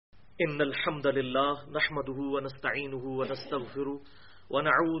إن الحمد لله نحمده ونستعينه ونستغفره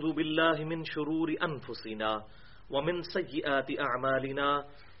ونعوذ بالله من شرور أنفسنا ومن سيئات أعمالنا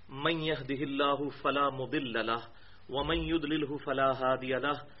من يهده الله فلا مضل له ومن يضلله فلا هادي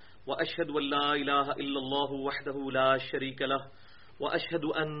له وأشهد أن لا إله إلا الله وحده لا شريك له وأشهد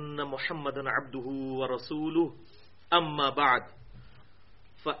أن محمدا عبده ورسوله أما بعد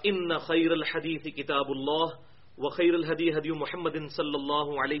فإن خير الحديث كتاب الله وخير الهدي هدي محمد صلى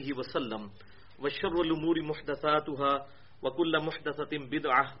الله عليه وسلم وشر الأمور محدثاتها وكل محدثة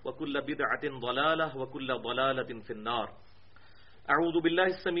بدعة وكل بدعة ضلالة وكل ضلالة في النار. أعوذ بالله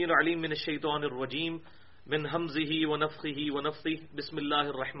السميع العليم من الشيطان الرجيم من همزه ونفخه ونفثه. بسم الله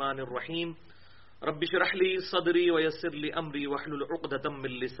الرحمن الرحيم. رب اشرح لي صدري ويسر لي أمري واحلل عقدة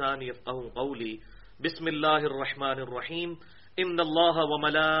من لساني يفقهوا قولي. بسم الله الرحمن الرحيم. إن الله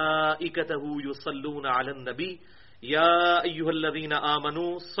وملائكته يصلون على النبي يا أيها الذين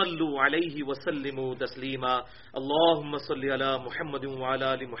آمنوا صلوا عليه وسلموا تسليما. اللهم صل على محمد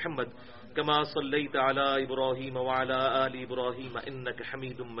وعلى آل محمد كما صليت على إبراهيم وعلى آل إبراهيم إنك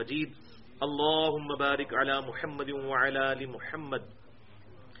حميد مجيد. اللهم بارك على محمد وعلى آل محمد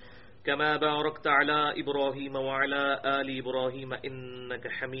كما باركت على إبراهيم وعلى آل إبراهيم إنك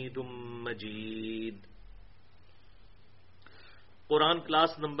حميد مجيد. قرآن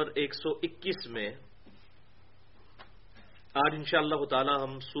کلاس نمبر 121 میں آج انشاءاللہ تعالی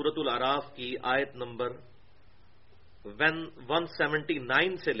ہم سورۃ الاعراف کی آیت نمبر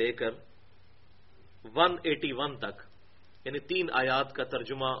 179 سے لے کر 181 تک یعنی 3 آیات کا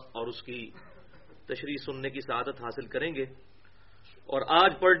ترجمہ اور اس کی تشریح سننے کی سعادت حاصل کریں گے. اور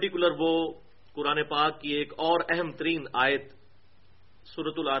آج پرٹیکولر وہ قرآن پاک کی ایک اور اہم ترین آیت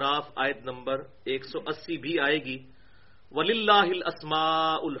سورۃ الاعراف آیت نمبر 180 بھی آئے گی. وَلِلَّهِ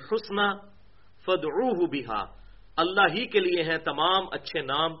الْأَسْمَاءُ الْحُسْنَى فَادْعُوهُ بِهَا. اللہ ہی کے لیے ہیں تمام اچھے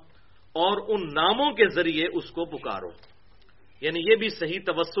نام اور ان ناموں کے ذریعے اس کو پکارو. یعنی یہ بھی صحیح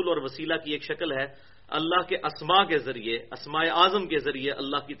توسل اور وسیلہ کی ایک شکل ہے. اللہ کے اسماء کے ذریعے اسماء اعظم کے ذریعے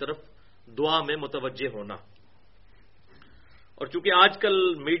اللہ کی طرف دعا میں متوجہ ہونا. اور چونکہ آج کل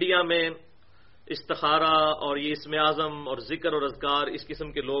میڈیا میں استخارہ اور یہ اسم اعظم اور ذکر اور اذکار اس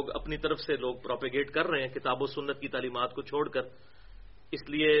قسم کے لوگ اپنی طرف سے لوگ پروپیگیٹ کر رہے ہیں کتاب و سنت کی تعلیمات کو چھوڑ کر. اس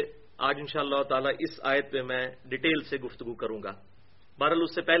لیے آج انشاءاللہ تعالی اس آیت پہ میں ڈیٹیل سے گفتگو کروں گا. بہرحال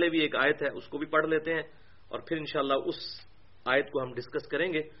اس سے پہلے بھی ایک آیت ہے اس کو بھی پڑھ لیتے ہیں اور پھر انشاءاللہ اس آیت کو ہم ڈسکس کریں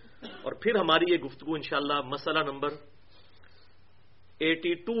گے. اور پھر ہماری یہ گفتگو انشاءاللہ مسئلہ نمبر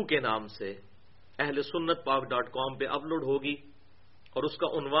 82 کے نام سے اہل سنت پاک.com پہ اپلوڈ ہوگی اور اس کا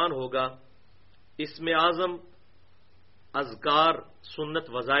عنوان ہوگا اسم اعظم اذکار سنت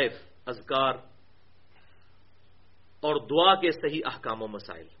وظائف اذکار اور دعا کے صحیح احکام و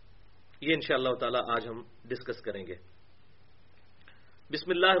مسائل. یہ انشاءاللہ تعالی آج ہم ڈسکس کریں گے. بسم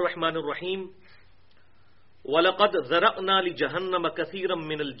اللہ الرحمن الرحیم. وَلَقَدْ ذَرَأْنَا لِجَهَنَّمَ كَثِيرًا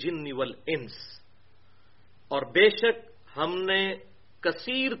مِّنَ الْجِنِّ وَالْإِنسِ. اور بے شک ہم نے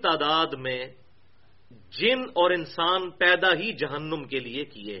کثیر تعداد میں جن اور انسان پیدا ہی جہنم کے لیے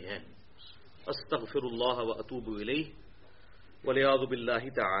کیے ہیں. استغفر اللہ واتوب الیہ والعیاذ باللہ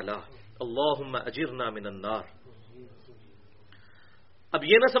تعالی. اللہم اجرنا من النار. اب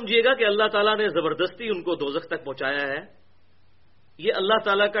یہ نہ سمجھیے گا کہ اللہ تعالیٰ نے زبردستی ان کو دوزخ تک پہنچایا ہے. یہ اللہ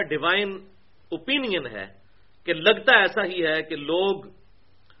تعالیٰ کا ڈیوائن اوپینین ہے کہ لگتا ایسا ہی ہے کہ لوگ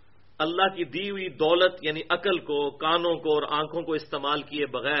اللہ کی دی ہوئی دولت یعنی عقل کو کانوں کو اور آنکھوں کو استعمال کیے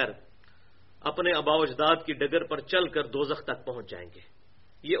بغیر اپنے آباء و اجداد کی ڈگر پر چل کر دوزخ تک پہنچ جائیں گے.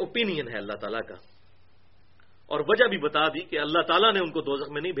 یہ اوپینین ہے اللہ تعالیٰ کا. اور وجہ بھی بتا دی کہ اللہ تعالیٰ نے ان کو دوزخ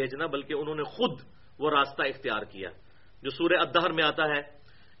میں نہیں بھیجنا بلکہ انہوں نے خود وہ راستہ اختیار کیا جو سورہ الدہر میں آتا ہے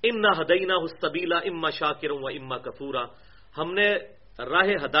اِنَّا هَدَيْنَاهُ السَّبِيلَ إِمَّا شَاكِرًا وَإِمَّا كَفُورًا. ہم نے راہ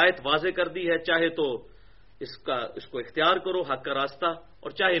ہدایت واضح کر دی ہے چاہے تو اس کو اختیار کرو حق کا راستہ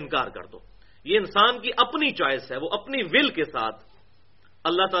اور چاہے انکار کر دو. یہ انسان کی اپنی چوائس ہے. وہ اپنی ول کے ساتھ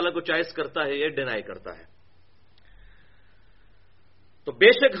اللہ تعالیٰ کو چوائس کرتا ہے یا ڈینائی کرتا ہے. تو بے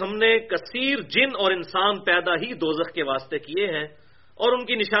شک ہم نے کثیر جن اور انسان پیدا ہی دوزخ کے واسطے کیے ہیں. اور ان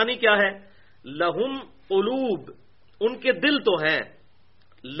کی نشانی کیا ہے؟ لہم قلوب. ان کے دل تو ہیں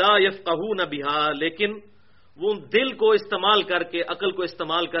لا یفقہون بہا لیکن وہ دل کو استعمال کر کے عقل کو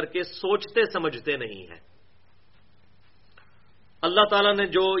استعمال کر کے سوچتے سمجھتے نہیں ہیں. اللہ تعالیٰ نے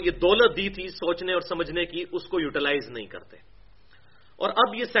جو یہ دولت دی تھی سوچنے اور سمجھنے کی اس کو یوٹیلائز نہیں کرتے. اور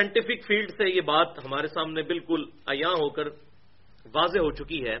اب یہ سائنٹیفک فیلڈ سے یہ بات ہمارے سامنے بالکل عیاں ہو کر واضح ہو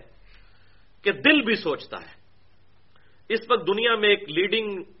چکی ہے کہ دل بھی سوچتا ہے. اس وقت دنیا میں ایک لیڈنگ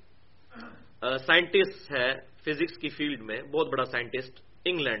سائنٹسٹ ہے فزکس کی فیلڈ میں, بہت بڑا سائنٹسٹ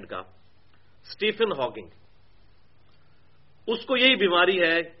انگلینڈ کا, اسٹیفن ہاکنگ. اس کو یہی بیماری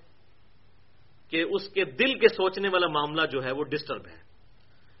ہے کہ اس کے دل کے سوچنے والا معاملہ جو ہے وہ ڈسٹرب ہے،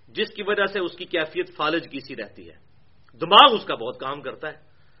 جس کی وجہ سے اس کی کیفیت فالج کی سی رہتی ہے. دماغ اس کا بہت کام کرتا ہے،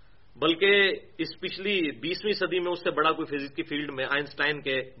 بلکہ اس پچھلی 20ویں صدی میں اس سے بڑا کوئی فزکس کی فیلڈ میں آئنسٹائن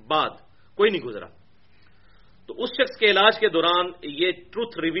کے بعد کوئی نہیں گزرا. تو اس شخص کے علاج کے دوران یہ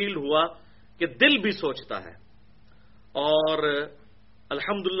ٹروتھ ریویل ہوا کہ دل بھی سوچتا ہے، اور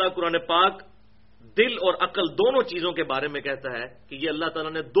الحمدللہ قرآن پاک دل اور عقل دونوں چیزوں کے بارے میں کہتا ہے کہ یہ اللہ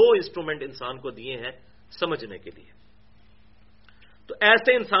تعالیٰ نے 2 انسٹرومنٹ انسان کو دیے ہیں سمجھنے کے لیے. تو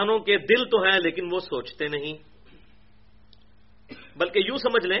ایسے انسانوں کے دل تو ہیں لیکن وہ سوچتے نہیں، بلکہ یوں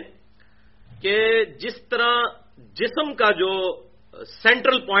سمجھ لیں کہ جس طرح جسم کا جو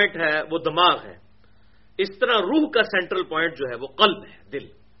سینٹرل پوائنٹ ہے وہ دماغ ہے، اس طرح روح کا سینٹرل پوائنٹ جو ہے وہ قلب ہے، دل.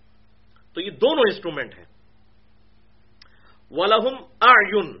 تو یہ دونوں انسٹرومنٹ ہیں. وَلَهُمْ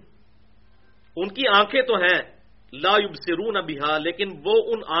أَعْيُنٌ، ان کی آنکھیں تو ہیں، لا يبصرون بها، لیکن وہ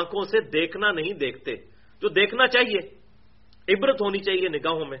ان آنکھوں سے دیکھنا نہیں دیکھتے جو دیکھنا چاہیے، عبرت ہونی چاہیے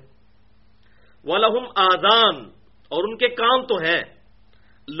نگاہوں میں. وَلَهُمْ آذان، اور ان کے کان تو ہیں،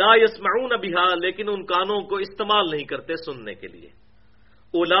 لا يسمعون بها، لیکن ان کانوں کو استعمال نہیں کرتے سننے کے لیے.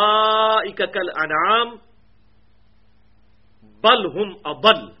 اولئک کالانعام بل ہم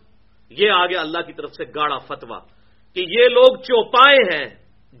اضل، یہ آگے اللہ کی طرف سے گاڑا فتویٰ کہ یہ لوگ چوپائے ہیں،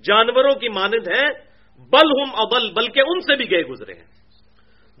 جانوروں کی مانند ہیں. بل ہم اضل، بلکہ ان سے بھی گئے گزرے ہیں.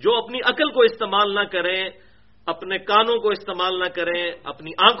 جو اپنی عقل کو استعمال نہ کریں، اپنے کانوں کو استعمال نہ کریں،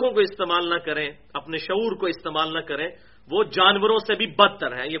 اپنی آنکھوں کو استعمال نہ کریں، اپنے شعور کو استعمال نہ کریں، وہ جانوروں سے بھی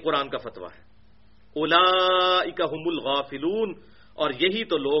بدتر ہیں. یہ قرآن کا فتویٰ ہے. اولئک هم الغافلون، اور یہی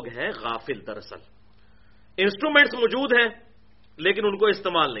تو لوگ ہیں غافل. دراصل انسٹرومنٹس موجود ہیں لیکن ان کو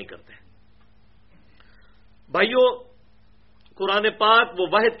استعمال نہیں کرتے. بھائیو، قرآن پاک وہ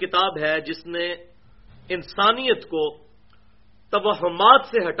واحد کتاب ہے جس نے انسانیت کو توہمات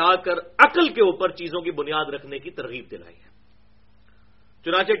سے ہٹا کر عقل کے اوپر چیزوں کی بنیاد رکھنے کی ترغیب دلائی ہے.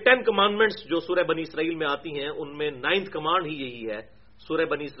 چنانچہ 10 کمانڈمنٹس جو سورہ بنی اسرائیل میں آتی ہیں ان میں 9th کمانڈ ہی یہی ہے. سورہ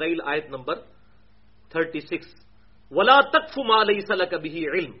بنی اسرائیل آیت نمبر 36، وَلَا تَقْفُ مَا لَيْسَ لَكَ بِهِ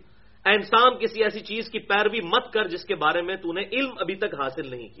عِلْمٌ، اے انسان کسی ایسی چیز کی پیروی مت کر جس کے بارے میں تو نے علم ابھی تک حاصل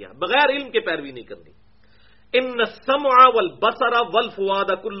نہیں کیا. بغیر علم کے پیروی نہیں کرنی. ان السمع والبصر والفؤاد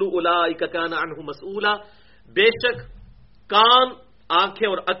كل اولئک کان عنہ مسئولا، بے شک کان، آنکھیں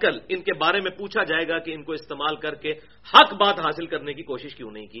اور عقل، ان کے بارے میں پوچھا جائے گا کہ ان کو استعمال کر کے حق بات حاصل کرنے کی کوشش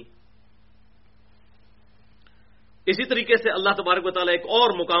کیوں نہیں کی. اسی طریقے سے اللہ تبارک و تعالیٰ ایک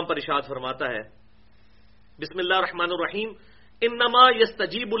اور مقام پر ارشاد فرماتا ہے، بسم اللہ الرحمن الرحیم، انما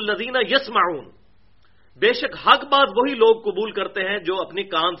یستجیب الذین یسمعون، بے شک حق بات وہی لوگ قبول کرتے ہیں جو اپنی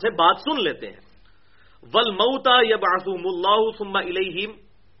کان سے بات سن لیتے ہیں. والموتى یبعثهم اللہ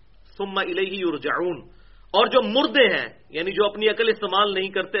ثم الیہ یرجعون، اور جو مردے ہیں یعنی جو اپنی عقل استعمال نہیں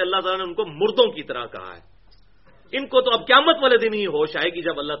کرتے، اللہ تعالیٰ نے ان کو مردوں کی طرح کہا ہے. ان کو تو اب قیامت والے دن ہی ہوش آئے گی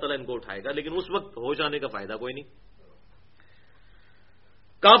جب اللہ تعالیٰ ان کو اٹھائے گا، لیکن اس وقت ہوش آنے کا فائدہ کوئی نہیں.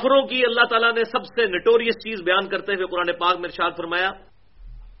 کافروں کی اللہ تعالیٰ نے سب سے نٹوریس چیز بیان کرتے ہوئے قرآن پاک میں ارشاد فرمایا،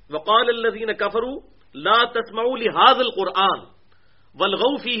 وقال الذین کفروا لا تسمعوا لهذا القرآن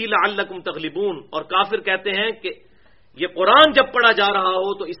والغوا فیہ لعلکم تغلبون، اور کافر کہتے ہیں کہ یہ قرآن جب پڑھا جا رہا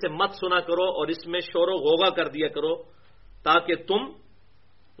ہو تو اسے مت سنا کرو اور اس میں شور و غوغا کر دیا کرو تاکہ تم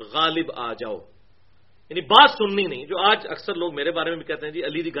غالب آ جاؤ. یعنی بات سننی نہیں، جو آج اکثر لوگ میرے بارے میں بھی کہتے ہیں جی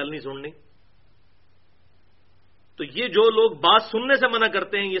علی دی گل نہیں سننی. تو یہ جو لوگ بات سننے سے منع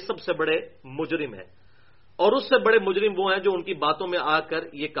کرتے ہیں یہ سب سے بڑے مجرم ہیں، اور اس سے بڑے مجرم وہ ہیں جو ان کی باتوں میں آ کر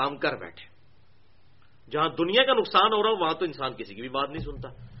یہ کام کر بیٹھے. جہاں دنیا کا نقصان ہو رہا ہو وہاں تو انسان کسی کی بھی بات نہیں سنتا،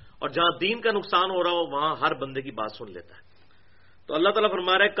 اور جہاں دین کا نقصان ہو رہا ہو وہاں ہر بندے کی بات سن لیتا ہے. تو اللہ تعالیٰ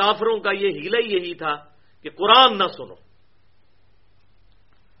فرما رہا ہے کافروں کا یہ ہیلا ہی یہی تھا کہ قرآن نہ سنو.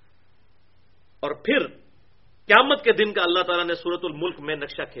 اور پھر قیامت کے دن کا اللہ تعالیٰ نے سورۃ الملک میں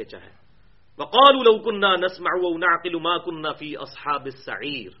نقشہ کھینچا ہے، وَقَالُوا لَوْ كُنَّا نَسْمَعُ أَوْ نَعْقِلُ مَا كُنَّا فِي أَصْحَابِ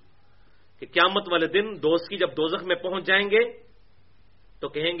السَّعِيرِ، کہ قیامت والے دن دوست کی جب دوزخ میں پہنچ جائیں گے تو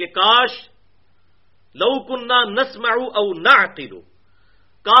کہیں گے کاش لَوْ كُنَّا نَسْمَعُ أَوْ نَعْقِلُ،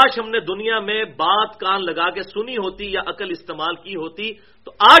 کاش ہم نے دنیا میں بات کان لگا کے سنی ہوتی یا عقل استعمال کی ہوتی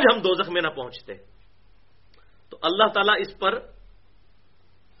تو آج ہم دوزخ میں نہ پہنچتے. تو اللہ تعالیٰ اس پر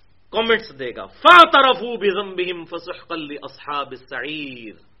کامنٹس دے گا، فَاعْتَرَفُوا بِذَنبِهِمْ فَسُحْقًا لِأَصْحَابِ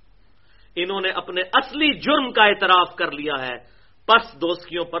السَّعِيرِ، انہوں نے اپنے اصلی جرم کا اعتراف کر لیا ہے، پس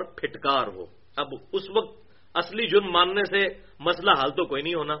دوستیوں پر پھٹکار ہو. اب اس وقت اصلی جرم ماننے سے مسئلہ حل تو کوئی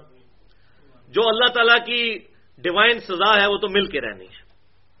نہیں ہونا، جو اللہ تعالیٰ کی ڈیوائن سزا ہے وہ تو مل کے رہنی ہے.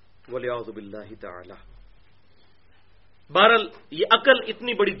 وَلِعَوْذُ بِاللَّهِ تَعَالَى. بہرحال یہ عقل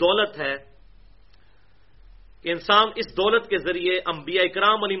اتنی بڑی دولت ہے کہ انسان اس دولت کے ذریعے انبیاء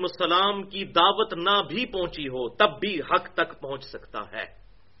اکرام علیہ السلام کی دعوت نہ بھی پہنچی ہو تب بھی حق تک پہنچ سکتا ہے.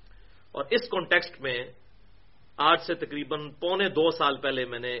 اور اس کانٹیکسٹ میں آج سے تقریباً 1.25 سال پہلے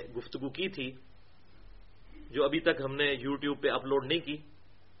میں نے گفتگو کی تھی جو ابھی تک ہم نے یوٹیوب پہ اپلوڈ نہیں کی.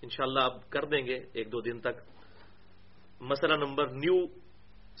 انشاءاللہ اب کر دیں گے 1-2 دن تک. مسئلہ نمبر نیو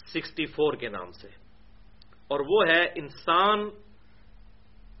 64 کے نام سے, اور وہ ہے انسان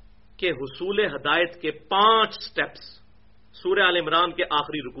کے حصول ہدایت کے 5 سٹیپس سورہ آل عمران کے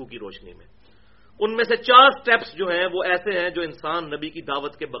آخری رکوع کی روشنی میں. ان میں سے 4 سٹیپس جو ہیں وہ ایسے ہیں جو انسان نبی کی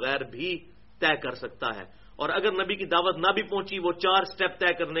دعوت کے بغیر بھی طے کر سکتا ہے, اور اگر نبی کی دعوت نہ بھی پہنچی وہ 4 سٹیپ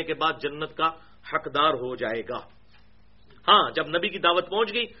طے کرنے کے بعد جنت کا حقدار ہو جائے گا. ہاں, جب نبی کی دعوت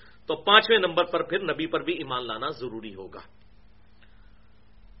پہنچ گئی تو 5ویں نمبر پر پھر نبی پر بھی ایمان لانا ضروری ہوگا.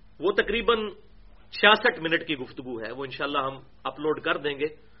 وہ تقریباً 66 منٹ کی گفتگو ہے, وہ انشاءاللہ ہم اپلوڈ کر دیں گے.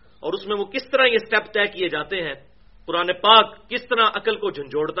 اور اس میں وہ کس طرح یہ سٹیپ طے کیے جاتے ہیں, قرآن پاک کس طرح عقل کو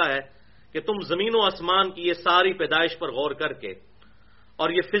جھنجھوڑتا ہے کہ تم زمین و آسمان کی یہ ساری پیدائش پر غور کر کے اور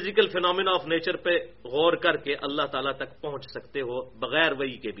یہ فزیکل فینومینا آف نیچر پہ غور کر کے اللہ تعالیٰ تک پہنچ سکتے ہو بغیر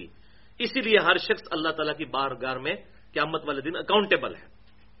وحی کے بھی. اسی لیے ہر شخص اللہ تعالیٰ کی بارگاہ میں قیامت والے دن اکاؤنٹیبل ہے.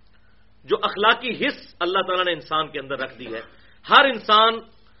 جو اخلاقی حص اللہ تعالیٰ نے انسان کے اندر رکھ دی ہے, ہر انسان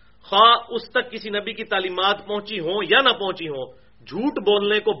خواہ اس تک کسی نبی کی تعلیمات پہنچی ہوں یا نہ پہنچی ہوں, جھوٹ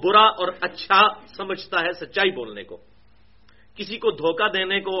بولنے کو برا اور اچھا سمجھتا ہے, سچائی بولنے کو, کسی کو دھوکہ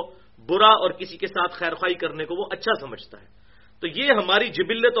دینے کو برا اور کسی کے ساتھ خیرخواہی کرنے کو وہ اچھا سمجھتا ہے. تو یہ ہماری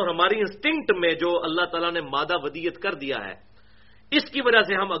جبلت اور ہماری انسٹنکٹ میں جو اللہ تعالیٰ نے مادہ ودیت کر دیا ہے, اس کی وجہ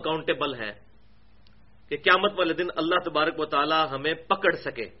سے ہم اکاؤنٹیبل ہیں کہ قیامت والے دن اللہ تبارک و تعالی ہمیں پکڑ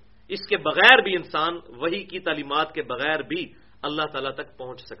سکے. اس کے بغیر بھی انسان وحی کی تعلیمات کے بغیر بھی اللہ تعالیٰ تک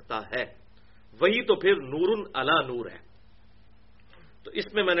پہنچ سکتا ہے. وہی تو پھر نور علی نور ہے. تو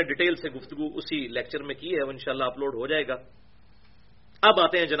اس میں نے ڈیٹیل سے گفتگو اسی لیکچر میں کی ہے, وہ انشاءاللہ اپلوڈ ہو جائے گا. اب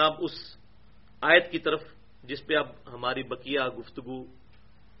آتے ہیں جناب اس آیت کی طرف جس پہ اب ہماری بقیہ گفتگو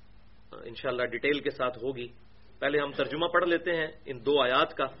انشاءاللہ ڈیٹیل کے ساتھ ہوگی. پہلے ہم ترجمہ پڑھ لیتے ہیں ان 2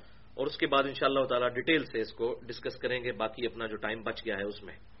 آیات کا, اور اس کے بعد انشاءاللہ تعالی ڈیٹیل سے اس کو ڈسکس کریں گے, باقی اپنا جو ٹائم بچ گیا ہے اس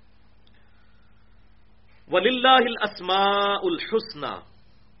میں. وَلِلَّهِ الْأَسْمَاءُ الْحُسْنَى,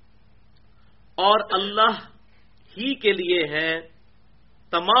 اور اللہ ہی کے لیے ہیں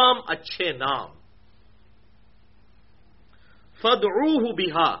تمام اچھے نام. فَادْعُوهُ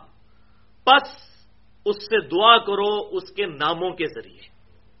بِهَا, پس اس سے دعا کرو اس کے ناموں کے ذریعے,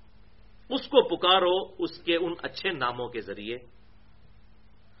 اس کو پکارو اس کے ان اچھے ناموں کے ذریعے.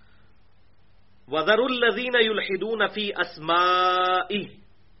 وَذَرُوا الَّذِينَ يُلْحِدُونَ فِي أَسْمَائِهِ,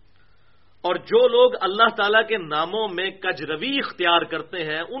 اور جو لوگ اللہ تعالیٰ کے ناموں میں کجروی اختیار کرتے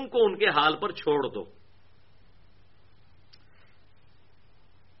ہیں ان کو ان کے حال پر چھوڑ دو.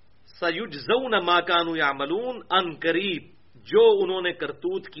 سَيُجْزَوْنَ مَا كَانُوا يَعْمَلُونَ, ان قریب جو انہوں نے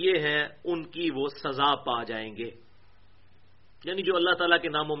کرتوت کیے ہیں ان کی وہ سزا پا جائیں گے. یعنی جو اللہ تعالیٰ کے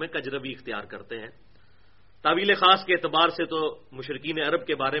ناموں میں کجروی اختیار کرتے ہیں. تعویل خاص کے اعتبار سے تو مشرکین عرب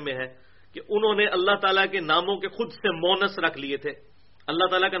کے بارے میں ہے کہ انہوں نے اللہ تعالیٰ کے ناموں کے خود سے مونس رکھ لیے تھے. اللہ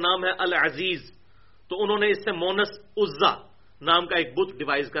تعالیٰ کا نام ہے العزیز, تو انہوں نے اس سے مونس عزا نام کا ایک بت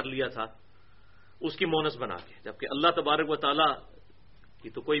ڈیوائز کر لیا تھا اس کی مونس بنا کے, جبکہ اللہ تبارک و تعالیٰ کی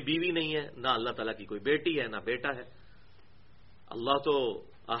تو کوئی بیوی نہیں ہے, نہ اللہ تعالیٰ کی کوئی بیٹی ہے نہ بیٹا ہے. اللہ تو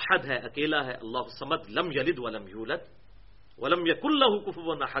احد ہے, اکیلا ہے. اللہ صمد, لم یلد ولم یولد ولم یکن لہ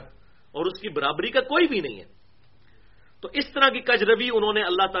کفوا احد, اور اس کی برابری کا کوئی بھی نہیں ہے. تو اس طرح کی کجروی انہوں نے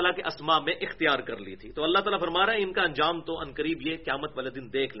اللہ تعالیٰ کے اسماء میں اختیار کر لی تھی. تو اللہ تعالیٰ فرما رہا ہے ان کا انجام تو عنقریب یہ قیامت والے دن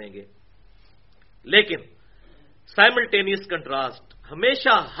دیکھ لیں گے. لیکن سائملٹینیس کنٹراسٹ,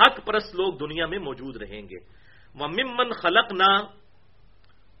 ہمیشہ حق پرست لوگ دنیا میں موجود رہیں گے. وَمِمَّنْ خَلَقْنَا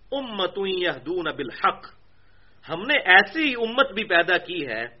أُمَّةٌ يَهْدُونَ بِالْحَقِّ, ہم نے ایسی امت بھی پیدا کی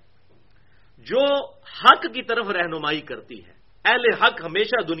ہے جو حق کی طرف رہنمائی کرتی ہے. اہل حق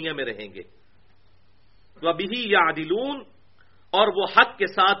ہمیشہ دنیا میں رہیں گے. وَبِهِ يَعْدِلُونَ, اور وہ حق کے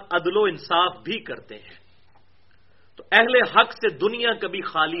ساتھ عدل و انصاف بھی کرتے ہیں. تو اہل حق سے دنیا کبھی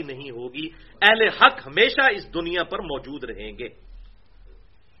خالی نہیں ہوگی. اہل حق ہمیشہ اس دنیا پر موجود رہیں گے.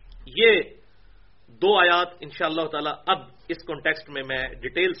 یہ 2 آیات انشاءاللہ تعالی اب اس کانٹیکسٹ میں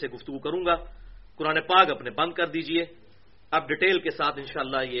ڈیٹیل سے گفتگو کروں گا. قرآن پاک اپنے بند کر دیجئے. اب ڈیٹیل کے ساتھ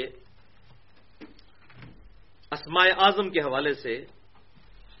انشاءاللہ یہ اسماء اعظم کے حوالے سے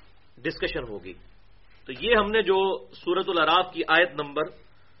ڈسکشن ہوگی. تو یہ ہم نے جو سورۃ الاعراف کی آیت نمبر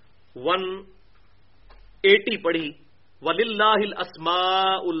 180 پڑھی, وَلِلَّهِ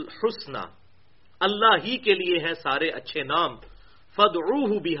الْأَسْمَاءُ الْحُسْنَى, اللہ ہی کے لیے ہیں سارے اچھے نام.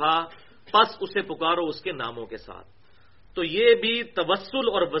 فَادْعُوهُ بِهَا, پس اسے پکارو اس کے ناموں کے ساتھ. تو یہ بھی توسل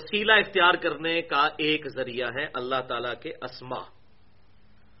اور وسیلہ اختیار کرنے کا ایک ذریعہ ہے اللہ تعالیٰ کے اسما.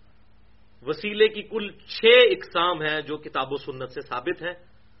 وسیلے کی کل 6 اقسام ہیں جو کتاب و سنت سے ثابت ہیں.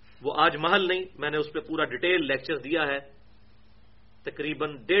 وہ آج محل نہیں، میں نے اس پہ پورا ڈیٹیل لیکچر دیا ہے،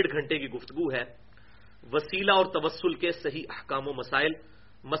 تقریباً 1.5 گھنٹے کی گفتگو ہے. وسیلہ اور توسل کے صحیح احکام و مسائل،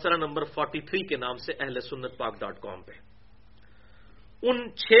 مسئلہ نمبر 43 کے نام سے اہل سنت پاک.com پہ. ان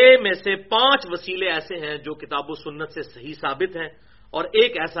 6 میں سے 5 وسیلے ایسے ہیں جو کتاب و سنت سے صحیح ثابت ہیں، اور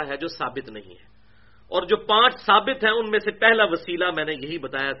ایک ایسا ہے جو ثابت نہیں ہے. اور جو 5 ثابت ہیں ان میں سے پہلا وسیلہ میں نے یہی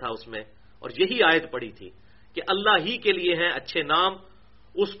بتایا تھا اس میں، اور یہی آیت پڑھی تھی کہ اللہ ہی کے لیے ہیں اچھے نام،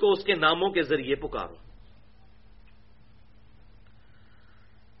 اس کو اس کے ناموں کے ذریعے پکارو.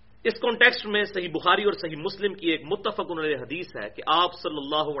 اس کانٹیکسٹ میں صحیح بخاری اور صحیح مسلم کی ایک متفق علیہ حدیث ہے کہ آپ صلی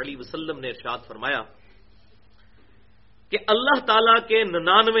اللہ علیہ وسلم نے ارشاد فرمایا کہ اللہ تعالیٰ کے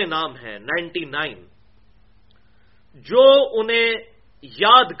 99 نام ہیں، 99، جو انہیں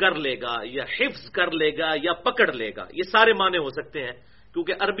یاد کر لے گا یا حفظ کر لے گا یا پکڑ لے گا. یہ سارے معنی ہو سکتے ہیں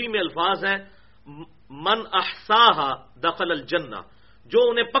کیونکہ عربی میں الفاظ ہیں من احصاہا دخل الجنہ، جو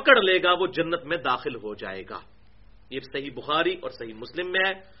انہیں پکڑ لے گا وہ جنت میں داخل ہو جائے گا. یہ صحیح بخاری اور صحیح مسلم میں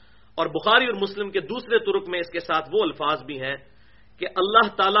ہے. اور بخاری اور مسلم کے دوسرے طرق میں اس کے ساتھ وہ الفاظ بھی ہیں کہ اللہ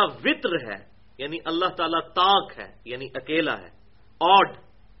تعالیٰ وطر ہے، یعنی اللہ تعالیٰ طاق ہے، یعنی اکیلا ہے. آڈ،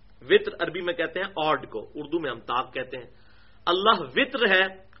 وطر عربی میں کہتے ہیں آڈ کو، اردو میں ہم طاق کہتے ہیں. اللہ وطر ہے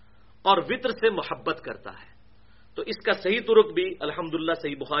اور وطر سے محبت کرتا ہے. تو اس کا صحیح طرق بھی الحمدللہ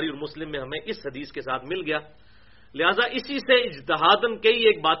صحیح بخاری اور مسلم میں ہمیں اس حدیث کے ساتھ مل گیا. لہٰذا اسی سے اجتہاداً کئی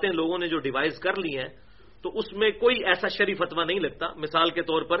ایک باتیں لوگوں نے جو ڈیوائز کر لی ہیں تو اس میں کوئی ایسا شرعی فتویٰ نہیں لگتا. مثال کے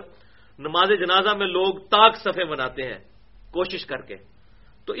طور پر نماز جنازہ میں لوگ طاق صفیں بناتے ہیں کوشش کر کے،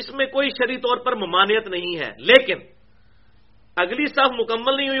 تو اس میں کوئی شرعی طور پر ممانعت نہیں ہے. لیکن اگلی صف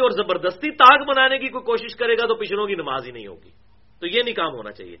مکمل نہیں ہوئی اور زبردستی طاق بنانے کی کوئی کوشش کرے گا تو پچھلوں کی نماز ہی نہیں ہوگی. تو یہ نہیں کام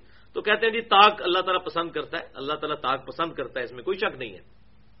ہونا چاہیے. تو کہتے ہیں جی طاق اللہ تعالیٰ پسند کرتا ہے، اللہ تعالیٰ طاق پسند کرتا ہے، اس میں کوئی شک نہیں ہے.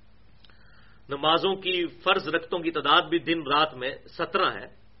 نمازوں کی فرض رکعتوں کی تعداد بھی دن رات میں 17 ہے.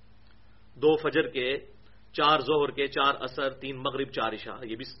 2 فجر کے، 4 ظہر کے، 4 عصر، 3 مغرب، 4 عشاء،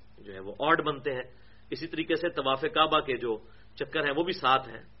 یہ بھی جو ہے وہ آڈ بنتے ہیں. اسی طریقے سے طواف کعبہ کے جو چکر ہیں وہ بھی 7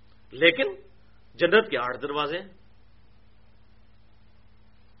 ہیں. لیکن جنت کے 8 دروازے ہیں.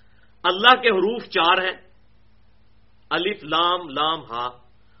 اللہ کے حروف 4 ہیں، الف لام لام ہا،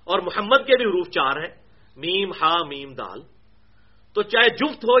 اور محمد کے بھی حروف 4 ہیں، میم ہا میم دال. تو چاہے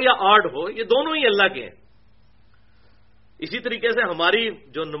جفت ہو یا آڈ ہو، یہ دونوں ہی اللہ کے ہیں. اسی طریقے سے ہماری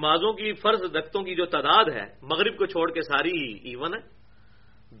جو نمازوں کی فرض رکعتوں کی جو تعداد ہے مغرب کو چھوڑ کے ساری ایون ہے،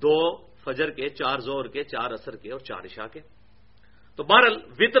 2 فجر کے، 4 ظہر کے، 4 عصر کے اور 4 عشاء کے. تو بہرحال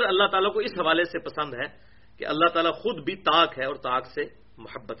وطر اللہ تعالیٰ کو اس حوالے سے پسند ہے کہ اللہ تعالیٰ خود بھی طاق ہے اور طاق سے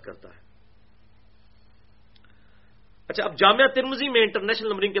محبت کرتا ہے. اچھا، اب جامعہ ترمذی میں انٹرنیشنل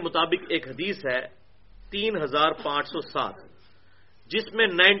نمبرنگ کے مطابق ایک حدیث ہے 3507 جس میں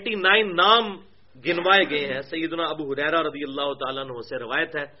 99 نام گنوائے گئے ہیں. سیدنا ابو ہریرہ رضی اللہ تعالیٰ عنہ سے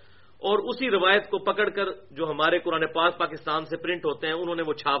روایت ہے، اور اسی روایت کو پکڑ کر جو ہمارے قرآن پاک پاکستان سے پرنٹ ہوتے ہیں انہوں نے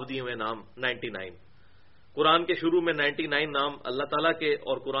وہ چھاپ دیے ہوئے نام 99. قرآن کے شروع میں 99 نام اللہ تعالیٰ کے،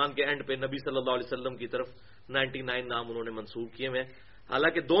 اور قرآن کے اینڈ پہ نبی صلی اللہ علیہ وسلم کی طرف 99 نام انہوں نے منسوب کیے ہوئے.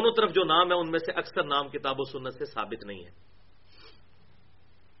 حالانکہ دونوں طرف جو نام ہے ان میں سے اکثر نام کتاب و سنت سے ثابت نہیں ہے.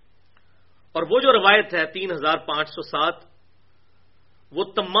 اور وہ جو روایت ہے 3507 وہ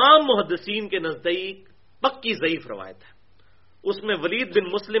تمام محدثین کے نزدیک پکی ضعیف روایت ہے. اس میں ولید بن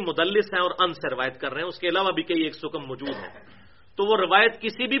مسلم مدلس ہیں اور ان سے روایت کر رہے ہیں. اس کے علاوہ بھی کئی ایک سکم موجود ہیں. تو وہ روایت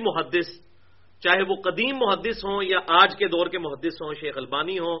کسی بھی محدث، چاہے وہ قدیم محدث ہوں یا آج کے دور کے محدث ہوں، شیخ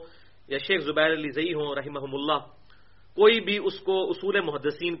البانی ہوں یا شیخ زبیر علی زئی ہوں رحمہم اللہ، کوئی بھی اس کو اصول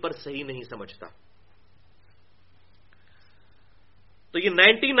محدثین پر صحیح نہیں سمجھتا. تو یہ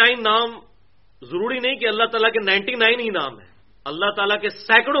 99 نام ضروری نہیں کہ اللہ تعالیٰ کے 99 ہی نام ہیں. اللہ تعالیٰ کے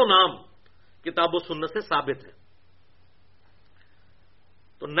سینکڑوں نام کتاب و سنت سے ثابت ہے.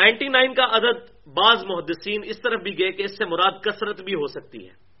 تو 99 کا عدد بعض محدثین اس طرف بھی گئے کہ اس سے مراد کثرت بھی ہو سکتی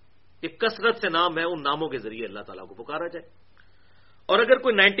ہے، کہ کثرت سے نام ہے، ان ناموں کے ذریعے اللہ تعالیٰ کو پکارا جائے. اور اگر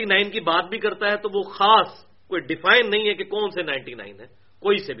کوئی 99 کی بات بھی کرتا ہے تو وہ خاص کوئی ڈیفائن نہیں ہے کہ کون سے 99 ہے،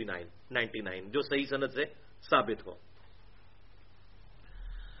 کوئی سے بھی 99 جو صحیح سند سے ثابت ہو.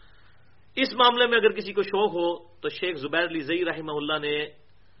 اس معاملے میں اگر کسی کو شوق ہو تو شیخ زبیر علی زئی رحمہ اللہ نے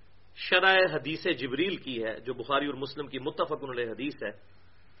شرح حدیث جبریل کی ہے، جو بخاری اور مسلم کی متفق علیہ حدیث ہے.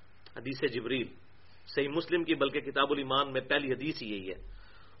 حدیث جبریل صحیح مسلم کی بلکہ کتاب الایمان میں پہلی حدیث ہی یہی ہے.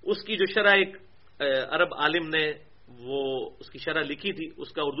 اس کی جو شرح ایک عرب عالم نے وہ اس کی شرح لکھی تھی،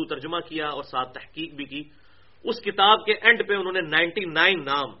 اس کا اردو ترجمہ کیا اور ساتھ تحقیق بھی کی. اس کتاب کے اینڈ پہ انہوں نے 99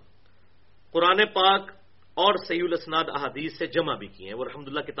 نام قرآن پاک اور صحیح الاسناد احادیث سے جمع بھی کی ہیں. وہ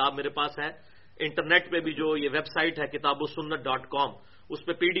الحمدللہ کتاب میرے پاس ہے. انٹرنیٹ پہ بھی جو یہ ویب سائٹ ہے kitabussunnat.com اس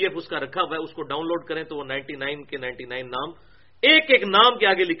پہ PDF اس کا رکھا ہوا ہے, اس کو ڈاؤن لوڈ کریں تو وہ 99 کے 99 نام ایک ایک نام کے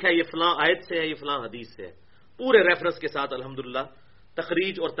آگے لکھا ہے یہ فلاں آیت سے ہے, یہ فلاں حدیث سے ہے, پورے ریفرنس کے ساتھ الحمدللہ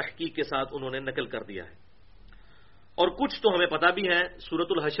تخریج اور تحقیق کے ساتھ انہوں نے نقل کر دیا ہے. اور کچھ تو ہمیں پتہ بھی ہے.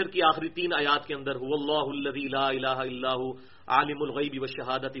 سورۃ الحشر کی آخری 3 آیات کے اندر هو اللہ الذی لا الہ الا هو عالم الغیب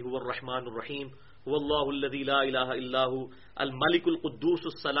والشہادۃ هو الرحمن الرحیم هو اللہ الذی لا الہ الا هو الملک القدوس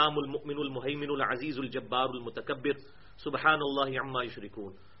السلام المؤمن المہیمن العزیز الجبار المتکبر سبحان اللہ عما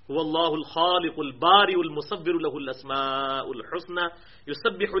یشرکون هو اللہ الخالق البارئ المصور له الاسماء الحسنى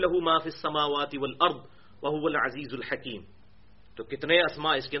یسبح له ما فی السماوات والارض وهو العزیز الحکیم. تو کتنے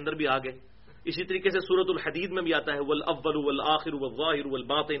اسماء اس کے اندر بھی آگے. اسی طریقے سے سورۃ الحدید میں بھی آتا ہے والاول والآخر والظاہر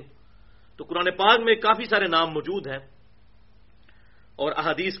والباطن. تو قرآن پاک میں کافی سارے نام موجود ہیں اور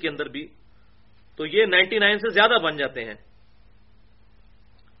احادیث کے اندر بھی. تو یہ 99 سے زیادہ بن جاتے ہیں.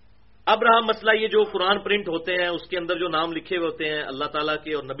 اب رہا مسئلہ یہ جو قرآن پرنٹ ہوتے ہیں اس کے اندر جو نام لکھے ہوئے ہوتے ہیں اللہ تعالیٰ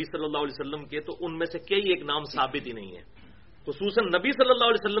کے اور نبی صلی اللہ علیہ وسلم کے, تو ان میں سے کئی ایک نام ثابت ہی نہیں ہے. خصوصاً نبی صلی اللہ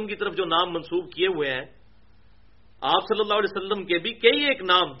علیہ وسلم کی طرف جو نام منسوب کیے ہوئے ہیں, آپ صلی اللہ علیہ وسلم کے بھی کئی ایک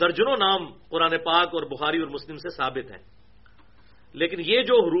نام, درجنوں نام قرآن پاک اور بخاری اور مسلم سے ثابت ہیں. لیکن یہ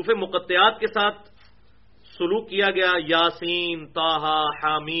جو حروف مقطعات کے ساتھ سلوک کیا گیا, یاسین, طٰہٰ,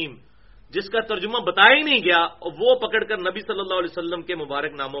 حامیم, جس کا ترجمہ بتایا ہی نہیں گیا, وہ پکڑ کر نبی صلی اللہ علیہ وسلم کے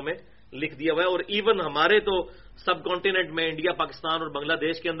مبارک ناموں میں لکھ دیا ہوا ہے. اور ایون ہمارے تو سب کانٹیننٹ میں انڈیا, پاکستان اور بنگلہ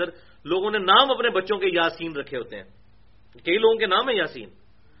دیش کے اندر لوگوں نے نام اپنے بچوں کے یاسین رکھے ہوتے ہیں. کئی لوگوں کے نام ہے یاسین,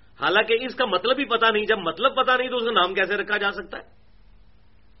 حالانکہ اس کا مطلب ہی پتا نہیں. جب مطلب پتا نہیں تو اس کا نام کیسے رکھا جا سکتا ہے؟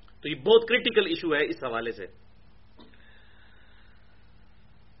 تو یہ بہت کریٹیکل ایشو ہے اس حوالے سے.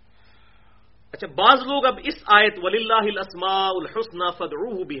 اچھا, بعض لوگ اب اس آیت وَلِلَّهِ الْأَسْمَاءُ الْحُسْنَى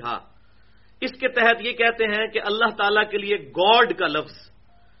فَادْعُوهُ بِهَا, اس کے تحت یہ کہتے ہیں کہ اللہ تعالیٰ کے لیے گاڈ کا لفظ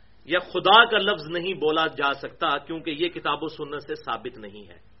یا خدا کا لفظ نہیں بولا جا سکتا کیونکہ یہ کتاب و سنت سے ثابت نہیں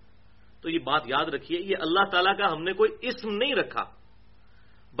ہے. تو یہ بات یاد رکھیے, یہ اللہ تعالیٰ کا ہم نے کوئی اسم نہیں رکھا,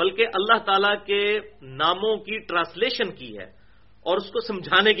 بلکہ اللہ تعالیٰ کے ناموں کی ٹرانسلیشن کی ہے اور اس کو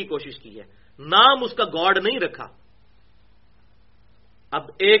سمجھانے کی کوشش کی ہے. نام اس کا گاڈ نہیں رکھا. اب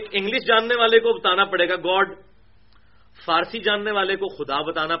ایک انگلش جاننے والے کو بتانا پڑے گا گاڈ, فارسی جاننے والے کو خدا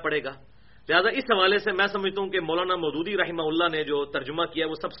بتانا پڑے گا. لہذا اس حوالے سے میں سمجھتا ہوں کہ مولانا مودودی رحمہ اللہ نے جو ترجمہ کیا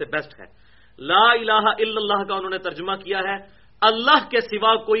وہ سب سے بیسٹ ہے. لا الہ الا اللہ کا انہوں نے ترجمہ کیا ہے اللہ کے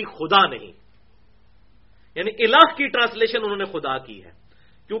سوا کوئی خدا نہیں, یعنی الہ کی ٹرانسلیشن انہوں نے خدا کی ہے,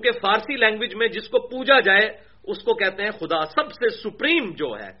 کیونکہ فارسی لینگویج میں جس کو پوجا جائے اس کو کہتے ہیں خدا. سب سے سپریم جو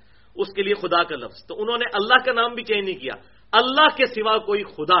ہے اس کے لیے خدا کا لفظ. تو انہوں نے اللہ کا نام بھی چینج نہیں کیا, اللہ کے سوا کوئی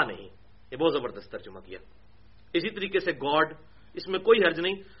خدا نہیں. یہ بہت زبردست ترجمہ کیا. اسی طریقے سے گاڈ, اس میں کوئی حرج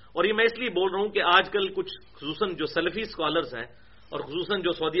نہیں. اور یہ میں اس لیے بول رہا ہوں کہ آج کل کچھ خصوصاً جو سلفی اسکالرز ہیں اور خصوصاً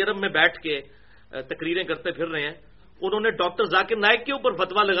جو سعودی عرب میں بیٹھ کے تقریریں کرتے پھر رہے ہیں, انہوں نے ڈاکٹر ذاکر نائک کے اوپر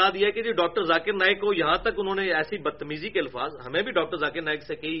فتویٰ لگا دیا کہ جی ڈاکٹر ذاکر نائک کو, یہاں تک انہوں نے ایسی بدتمیزی کے الفاظ, ہمیں بھی ڈاکٹر ذاکر نائک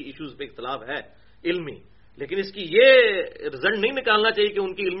سے کئی ایشوز پہ اختلاف ہے علمی, لیکن اس کی یہ رزلٹ نہیں نکالنا چاہیے کہ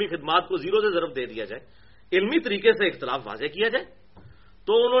ان کی علمی خدمات کو زیرو سے ضرب دے دیا جائے. علمی طریقے سے اختلاف واضح کیا جائے.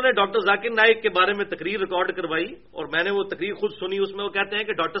 تو انہوں نے ڈاکٹر ذاکر نائک کے بارے میں تقریر ریکارڈ کروائی اور میں نے وہ تقریر خود سنی. اس میں وہ کہتے ہیں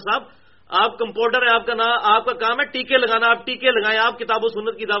کہ ڈاکٹر صاحب آپ کمپاؤنڈر ہیں, آپ کا کام ہے ٹیکے لگانا, آپ ٹیکے لگائیں, آپ کتاب و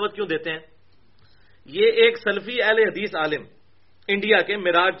سنت کی دعوت کیوں دیتے ہیں؟ یہ ایک سلفی اہل حدیث عالم انڈیا کے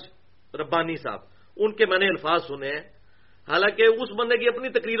مراج ربانی صاحب, ان کے میں نے الفاظ سنے ہیں. حالانکہ اس بندے کی اپنی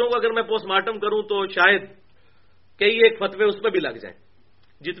تقریروں کو اگر میں پوسٹ مارٹم کروں تو شاید کئی ایک فتوے اس پہ بھی لگ جائیں,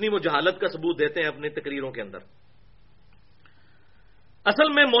 جتنی وہ جہالت کا ثبوت دیتے ہیں اپنی تقریروں کے اندر. اصل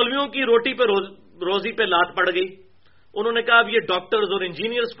میں مولویوں کی روٹی پہ روزی پہ لات پڑ گئی. انہوں نے کہا اب یہ ڈاکٹرز اور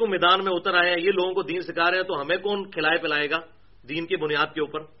انجینئرز کو میدان میں اتر آئے ہیں, یہ لوگوں کو دین سکھا رہے ہیں, تو ہمیں کون کھلائے پلائے گا دین کی بنیاد کے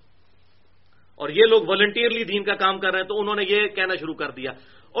اوپر؟ اور یہ لوگ والنٹیئرلی دین کا کام کر رہے ہیں. تو انہوں نے یہ کہنا شروع کر دیا.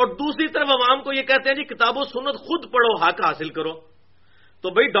 اور دوسری طرف عوام کو یہ کہتے ہیں جی کتاب و سنت خود پڑھو, حق حاصل کرو. تو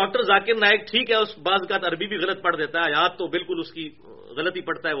بھائی ڈاکٹر ذاکر نائک ٹھیک ہے, اس بعض کا عربی بھی غلط پڑھ دیتا ہے, آیات تو بالکل اس کی غلط ہی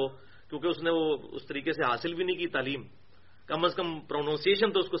پڑھتا ہے وہ, کیونکہ اس نے وہ اس طریقے سے حاصل بھی نہیں کی تعلیم. کم از کم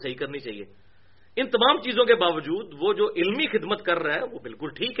پروننسیشن تو اس کو صحیح کرنی چاہیے. ان تمام چیزوں کے باوجود وہ جو علمی خدمت کر رہا ہے وہ بالکل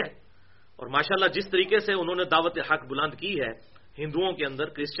ٹھیک ہے. اور ماشاءاللہ جس طریقے سے انہوں نے دعوت حق بلند کی ہے ہندوؤں کے اندر,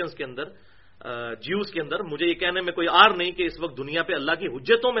 کرسچنز کے اندر, جیوز کے اندر, مجھے یہ کہنے میں کوئی آر نہیں کہ اس وقت دنیا پہ اللہ کی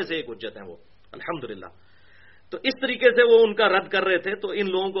حجتوں میں سے ایک حجت ہیں وہ, الحمدللہ. تو اس طریقے سے وہ ان کا رد کر رہے تھے. تو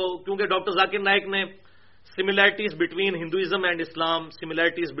ان لوگوں کو, کیونکہ ڈاکٹر ذاکر نائک نے similarities between Hinduism and Islam,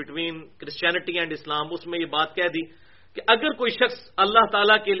 similarities between Christianity and اسلام, اس میں یہ بات کہہ دی کہ اگر کوئی شخص اللہ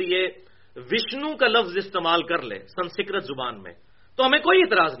تعالیٰ کے لیے وشنو کا لفظ استعمال کر لے سنسکرت زبان میں تو ہمیں کوئی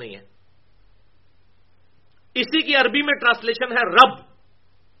اعتراض نہیں ہے. اسی کی عربی میں ٹرانسلیشن ہے رب،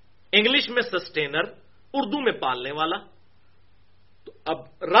 انگلش میں سسٹینر، اردو میں پالنے والا. تو اب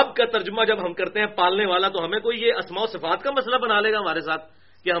رب کا ترجمہ جب ہم کرتے ہیں پالنے والا، تو ہمیں کوئی یہ اسماء و صفات کا مسئلہ بنا لے گا ہمارے ساتھ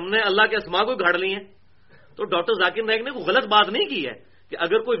کہ ہم نے اللہ کے اسماء کو گھاڑ لی ہیں. تو ڈاکٹر ذاکر نائک نے کوئی غلط بات نہیں کی ہے کہ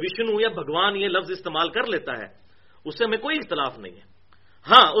اگر کوئی وشنو یا بھگوان یہ لفظ استعمال کر لیتا ہے اس سے ہمیں کوئی اختلاف نہیں ہے.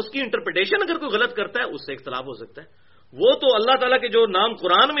 ہاں، اس کی انٹرپریٹیشن اگر کوئی غلط کرتا ہے اس سے اختلاف ہو سکتا ہے. وہ تو اللہ تعالیٰ کے جو نام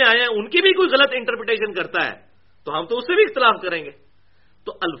قرآن میں آئے ہیں ان کی بھی کوئی غلط انٹرپریٹیشن کرتا ہے تو ہم تو اس سے بھی اختلاف کریں گے.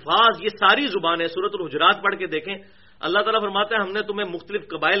 تو الفاظ یہ ساری زبانیں، سورۃ الحجرات پڑھ کے دیکھیں، اللہ تعالیٰ فرماتا ہے ہم نے تمہیں مختلف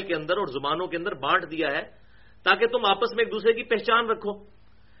قبائل کے اندر اور زبانوں کے اندر بانٹ دیا ہے تاکہ تم آپس میں ایک دوسرے کی پہچان رکھو.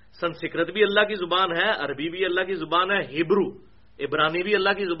 سنسکرت بھی اللہ کی زبان ہے، عربی بھی اللہ کی زبان ہے، ہیبرو عبرانی بھی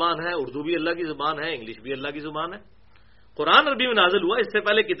اللہ کی زبان ہے، اردو بھی اللہ کی زبان ہے، انگلش بھی اللہ کی زبان ہے. قرآن عربی میں نازل ہوا، اس سے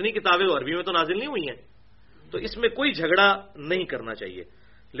پہلے کتنی کتابیں عربی میں تو نازل نہیں ہوئی ہیں. تو اس میں کوئی جھگڑا نہیں کرنا چاہیے.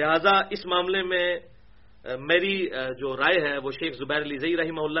 لہذا اس معاملے میں میری جو رائے ہے وہ شیخ زبیر علی زئی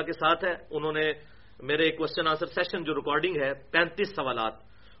رحمہ اللہ کے ساتھ ہے. انہوں نے میرے کوسچن آنسر سیشن جو ریکارڈنگ ہے 35 سوالات،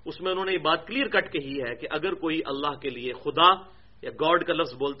 اس میں انہوں نے یہ بات کلیئر کٹ کہی ہے کہ اگر کوئی اللہ کے لیے خدا یا گاڈ کا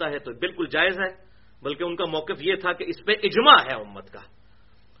لفظ بولتا ہے تو بالکل جائز ہے، بلکہ ان کا موقف یہ تھا کہ اس پہ اجماع ہے امت کا.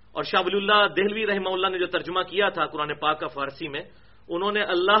 اور شاہ ولی اللہ دہلوی رحمہ اللہ نے جو ترجمہ کیا تھا قرآن پاک کا فارسی میں، انہوں نے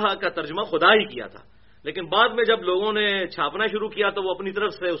اللہ کا ترجمہ خدا ہی کیا تھا، لیکن بعد میں جب لوگوں نے چھاپنا شروع کیا تو وہ اپنی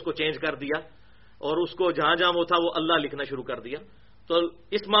طرف سے اس کو چینج کر دیا اور اس کو جہاں جہاں وہ تھا وہ اللہ لکھنا شروع کر دیا. تو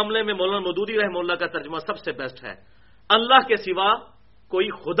اس معاملے میں مولانا مودودی رحمہ اللہ کا ترجمہ سب سے بیسٹ ہے، اللہ کے سوا کوئی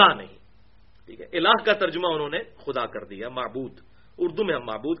خدا نہیں. ٹھیک ہے، الہ کا ترجمہ انہوں نے خدا کر دیا، معبود، اردو میں ہم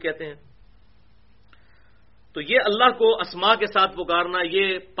معبود کہتے ہیں. تو یہ اللہ کو اسماء کے ساتھ پکارنا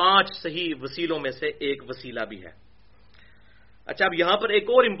یہ 5 صحیح وسیلوں میں سے ایک وسیلہ بھی ہے. اچھا، اب یہاں پر ایک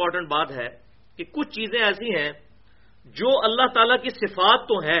اور امپورٹنٹ بات ہے کہ کچھ چیزیں ایسی ہیں جو اللہ تعالیٰ کی صفات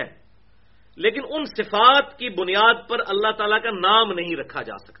تو ہیں لیکن ان صفات کی بنیاد پر اللہ تعالیٰ کا نام نہیں رکھا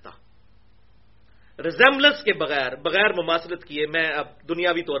جا سکتا. ریزیمبلنس کے بغیر مماثلت کیے. میں اب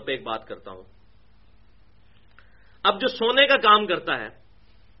دنیاوی طور پہ ایک بات کرتا ہوں. اب جو سونے کا کام کرتا ہے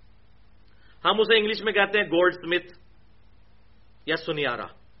ہم اسے انگلش میں کہتے ہیں گولڈ سمتھ یا سنیارا.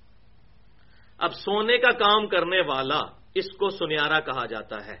 اب سونے کا کام کرنے والا اس کو سنیارا کہا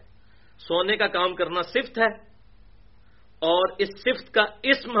جاتا ہے. سونے کا کام کرنا صفت ہے اور اس صفت کا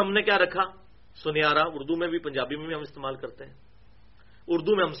اسم ہم نے کیا رکھا؟ سنیارا. اردو میں بھی پنجابی میں بھی ہم استعمال کرتے ہیں.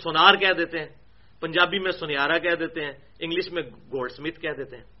 اردو میں ہم سونار کہہ دیتے ہیں، پنجابی میں سنیارا کہہ دیتے ہیں، انگلش میں گولڈ سمتھ کہہ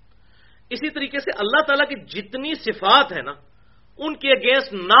دیتے ہیں. اسی طریقے سے اللہ تعالیٰ کی جتنی صفات ہیں نا ان کے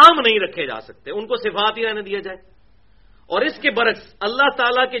اگینسٹ نام نہیں رکھے جا سکتے، ان کو صفات ہی رہنے دیا جائے. اور اس کے برعکس اللہ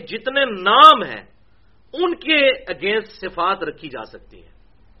تعالیٰ کے جتنے نام ہیں ان کے اگینسٹ صفات رکھی جا سکتی ہیں.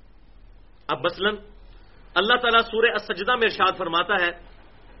 اب مثلا اللہ تعالیٰ سورہ السجدہ میں ارشاد فرماتا ہے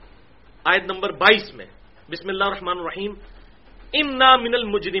آیت نمبر 22 میں، بسم اللہ الرحمن الرحیم، انا من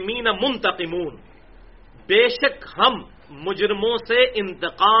المجرمین منتقمون، بے شک ہم مجرموں سے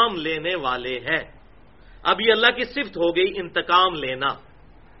انتقام لینے والے ہیں. اب یہ اللہ کی صفت ہو گئی انتقام لینا.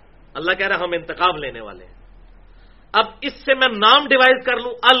 اللہ کہہ رہا ہم انتقام لینے والے ہیں. اب اس سے میں نام ڈیوائز کر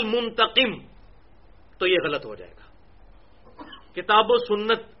لوں المنتقم تو یہ غلط ہو جائے گا. کتاب و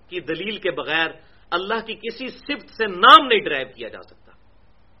سنت کی دلیل کے بغیر اللہ کی کسی صفت سے نام نہیں ڈرائیو کیا جا سکتا.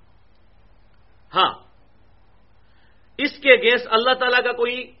 ہاں، اس کے اگینسٹ اللہ تعالیٰ کا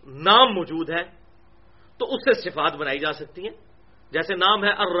کوئی نام موجود ہے تو اس سے صفات بنائی جا سکتی ہیں. جیسے نام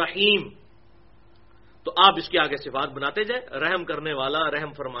ہے الرحیم تو آپ اس کے آگے صفات بناتے جائیں، رحم کرنے والا،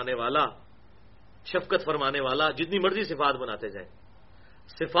 رحم فرمانے والا، شفقت فرمانے والا، جتنی مرضی صفات بناتے جائیں.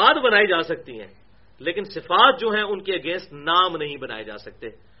 صفات بنائی جا سکتی ہیں لیکن صفات جو ہیں ان کے اگینسٹ نام نہیں بنائے جا سکتے.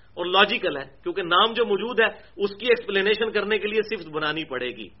 اور لاجیکل ہے کیونکہ نام جو موجود ہے اس کی ایکسپلینیشن کرنے کے لیے صفت بنانی پڑے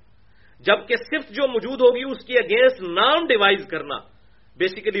گی، جبکہ صفت جو موجود ہوگی اس کے اگینسٹ نام ڈیوائز کرنا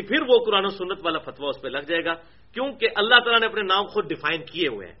بیسیکلی پھر وہ قرآن و سنت والا فتویٰ اس پہ لگ جائے گا، کیونکہ اللہ تعالیٰ نے اپنے نام خود ڈیفائن کیے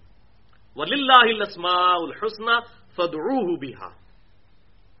ہوئے ہیں. وَلِلَّهِ الْأَسْمَاءُ الْحُسْنَى فَادْعُوهُ بِهَا.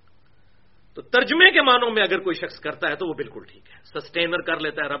 تو ترجمے کے معنوں میں اگر کوئی شخص کرتا ہے تو وہ بالکل ٹھیک ہے. سسٹینر کر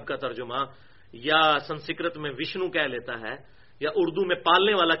لیتا ہے رب کا ترجمہ، یا سنسکرت میں وشنو کہہ لیتا ہے، یا اردو میں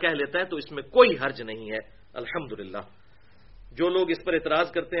پالنے والا کہہ لیتا ہے، تو اس میں کوئی حرج نہیں ہے الحمدللہ. جو لوگ اس پر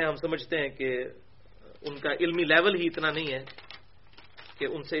اعتراض کرتے ہیں ہم سمجھتے ہیں کہ ان کا علمی لیول ہی اتنا نہیں ہے کہ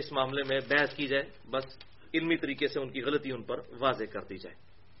ان سے اس معاملے میں بحث کی جائے، بس علمی طریقے سے ان کی غلطی ان پر واضح کر دی جائے.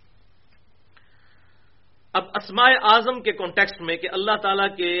 اب اسماء اعظم کے کانٹیکسٹ میں کہ اللہ تعالیٰ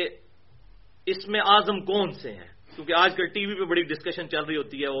کے اسم اعظم کون سے ہیں، کیونکہ آج کل ٹی وی پہ بڑی ڈسکشن چل رہی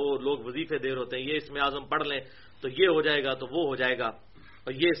ہوتی ہے، وہ لوگ وظیفے دے رہے ہوتے ہیں، یہ اسم اعظم پڑھ لیں تو یہ ہو جائے گا تو وہ ہو جائے گا.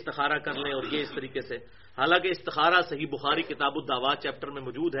 اور یہ استخارہ کر لیں اور یہ اس طریقے سے. حالانکہ استخارہ صحیح بخاری کتاب الدعوات چیپٹر میں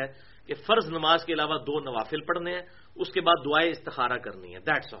موجود ہے کہ فرض نماز کے علاوہ 2 نوافل پڑھنے ہیں, اس کے بعد دعائے استخارہ کرنی ہے.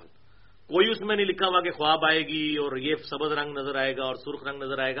 That's all. کوئی اس میں نہیں لکھا ہوا کہ خواب آئے گی اور یہ سبز رنگ نظر آئے گا اور سرخ رنگ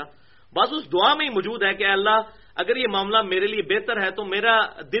نظر آئے گا. بس اس دعا میں ہی موجود ہے کہ اللہ اگر یہ معاملہ میرے لیے بہتر ہے تو میرا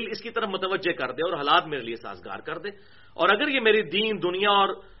دل اس کی طرف متوجہ کر دے اور حالات میرے لیے سازگار کر دے, اور اگر یہ میری دین دنیا اور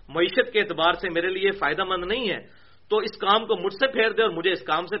معیشت کے اعتبار سے میرے لیے فائدہ مند نہیں ہے تو اس کام کو مجھ سے پھیر دے اور مجھے اس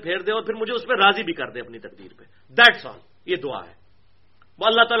کام سے پھیر دے اور پھر مجھے اس پہ راضی بھی کر دے اپنی تقدیر پہ. That's all. یہ دعا ہے. وہ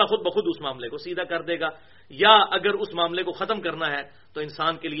اللہ تعالیٰ خود بخود اس معاملے کو سیدھا کر دے گا, یا اگر اس معاملے کو ختم کرنا ہے تو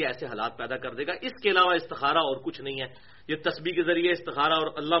انسان کے لیے ایسے حالات پیدا کر دے گا. اس کے علاوہ استخارہ اور کچھ نہیں ہے. یہ تسبیح کے ذریعے استخارہ, اور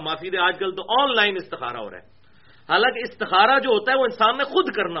اللہ معافی دے آج کل تو آن لائن استخارہ ہو رہا ہے. حالانکہ استخارہ جو ہوتا ہے وہ انسان نے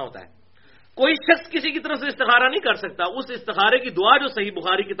خود کرنا ہوتا ہے. کوئی شخص کسی کی طرف سے استخارہ نہیں کر سکتا. اس استخارے کی دعا جو صحیح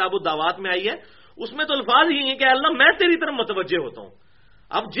بخاری کتاب الدعوات میں آئی ہے اس میں تو الفاظ ہی ہیں کہ اللہ میں تیری طرف متوجہ ہوتا ہوں.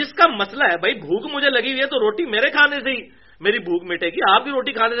 اب جس کا مسئلہ ہے بھائی بھوک مجھے لگی ہوئی ہے تو روٹی میرے کھانے سے ہی میری بھوک مٹے گی, آپ کی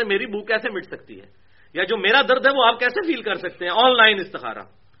روٹی کھانے سے میری بھوک کیسے مٹ سکتی ہے, یا جو میرا درد ہے وہ آپ کیسے فیل کر سکتے ہیں. آن لائن استخارہ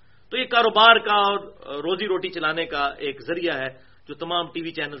تو یہ کاروبار کا اور روزی روٹی چلانے کا ایک ذریعہ ہے جو تمام ٹی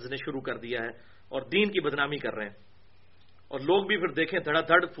وی چینلز نے شروع کر دیا ہے اور دین کی بدنامی کر رہے ہیں. اور لوگ بھی پھر دیکھیں دھڑا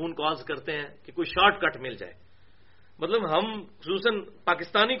دھڑ فون کالز کرتے ہیں کہ کوئی شارٹ کٹ مل جائے. مطلب ہم خصوصاً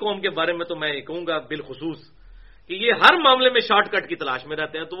پاکستانی قوم کے بارے میں تو میں یہ کہوں گا بالخصوص کہ یہ ہر معاملے میں شارٹ کٹ کی تلاش میں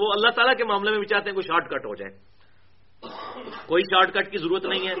رہتے ہیں, تو وہ اللہ تعالیٰ کے معاملے میں بھی چاہتے ہیں کوئی شارٹ کٹ ہو جائے. کوئی شارٹ کٹ کی ضرورت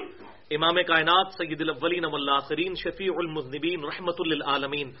نہیں ہے. امام کائنات سید الاولین والآخرین شفیع المذنبین رحمت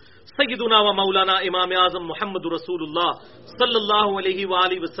للعالمین سیدنا و مولانا امام اعظم محمد رسول اللہ صلی اللہ علیہ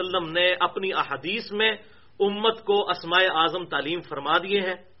وآلہ وسلم نے اپنی احادیث میں امت کو اسماء اعظم تعلیم فرما دیے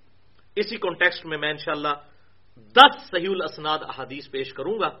ہیں. اسی کانٹیکسٹ میں انشاءاللہ 10 صحیح الاسناد احادیث پیش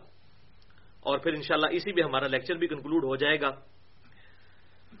کروں گا اور پھر انشاءاللہ اسی پہ ہمارا لیکچر بھی کنکلوڈ ہو جائے گا.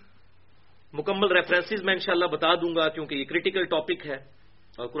 مکمل ریفرنسز میں انشاءاللہ بتا دوں گا کیونکہ یہ کریٹیکل ٹاپک ہے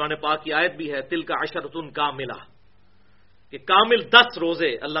اور قرآن پاک کی آیت بھی ہے تل کا عشرۃ کاملہ کہ کامل 10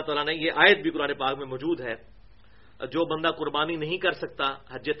 روزے اللہ تعالیٰ نے, یہ آیت بھی قرآن پاک میں موجود ہے. جو بندہ قربانی نہیں کر سکتا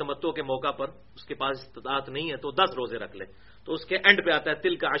حج تمتع کے موقع پر, اس کے پاس استطاعت نہیں ہے تو 10 روزے رکھ لے. تو اس کے اینڈ پہ آتا ہے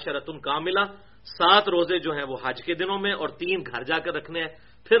تل کا عشرۃ کاملہ, 7 روزے جو ہیں وہ حج کے دنوں میں اور 3 گھر جا کر رکھنے ہیں.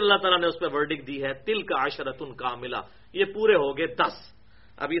 پھر اللہ تعالیٰ نے اس پہ ورڈک دی ہے تل کا عشرۃ کاملہ, یہ پورے ہو گئے 10.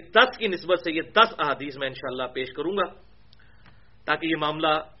 اب یہ 10 کی نسبت سے یہ 10 احادیث میں انشاءاللہ پیش کروں گا تاکہ یہ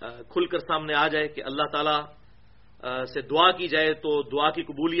معاملہ کھل کر سامنے آ جائے کہ اللہ تعالیٰ سے دعا کی جائے تو دعا کی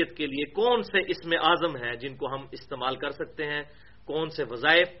قبولیت کے لیے کون سے اسم اعظم ہیں جن کو ہم استعمال کر سکتے ہیں, کون سے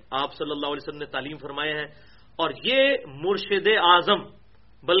وظائف آپ صلی اللہ علیہ وسلم نے تعلیم فرمائے ہیں. اور یہ مرشد اعظم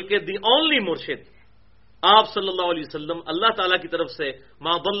بلکہ دی اونلی مرشد آپ صلی اللہ علیہ وسلم اللہ تعالیٰ کی طرف سے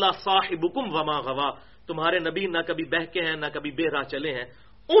ما ضل صاحبکم وما غوا, تمہارے نبی نہ کبھی بہکے ہیں نہ کبھی بے راہ چلے ہیں,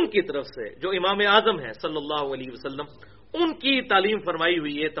 ان کی طرف سے جو امام اعظم ہیں صلی اللہ علیہ وسلم ان کی تعلیم فرمائی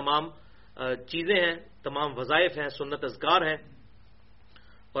ہوئی یہ تمام چیزیں ہیں, تمام وظائف ہیں, سنت اذکار ہیں.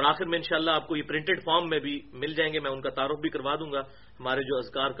 اور آخر میں انشاءاللہ آپ کو یہ پرنٹڈ فارم میں بھی مل جائیں گے, میں ان کا تعارف بھی کروا دوں گا. ہمارے جو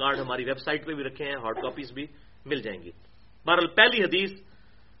اذکار کارڈ ہماری ویب سائٹ پہ بھی رکھے ہیں, ہارڈ کاپیز بھی مل جائیں گی. بہرحال پہلی حدیث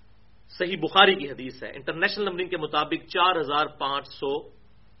صحیح بخاری کی حدیث ہے, انٹرنیشنل نمبرنگ کے مطابق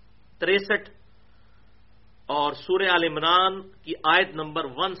 4563 اور سورہ آل عمران کی آیت نمبر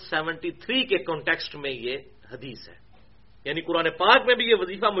 173 کے کانٹیکسٹ میں یہ حدیث ہے. یعنی قرآن پاک میں بھی یہ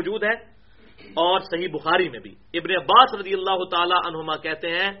وظیفہ موجود ہے اور صحیح بخاری میں بھی. ابن عباس رضی اللہ تعالی عنہما کہتے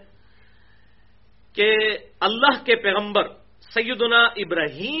ہیں کہ اللہ کے پیغمبر سیدنا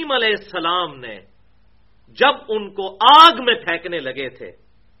ابراہیم علیہ السلام نے جب ان کو آگ میں پھینکنے لگے تھے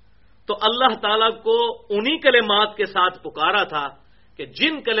تو اللہ تعالیٰ کو انہی کلمات کے ساتھ پکارا تھا کہ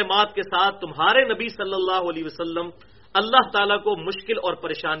جن کلمات کے ساتھ تمہارے نبی صلی اللہ علیہ وسلم اللہ تعالیٰ کو مشکل اور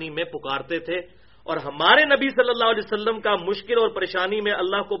پریشانی میں پکارتے تھے, اور ہمارے نبی صلی اللہ علیہ وسلم کا مشکل اور پریشانی میں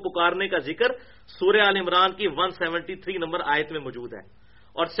اللہ کو پکارنے کا ذکر سورہ آل عمران کی 173 نمبر آیت میں موجود ہے.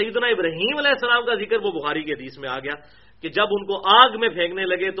 اور سیدنا ابراہیم علیہ السلام کا ذکر وہ بخاری کی حدیث میں آ گیا کہ جب ان کو آگ میں پھینکنے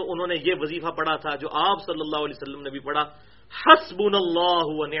لگے تو انہوں نے یہ وظیفہ پڑھا تھا جو آپ صلی اللہ علیہ وسلم نے بھی پڑھا, حسبنا اللہ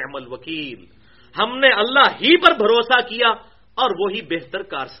و نعم الوکیل, ہم نے اللہ ہی پر بھروسہ کیا اور وہی بہتر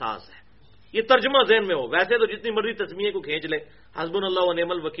کارساز ہے. یہ ترجمہ ذہن میں ہو, ویسے تو جتنی مرضی تسمیہ کو کھینچ لے, حسبنا اللہ و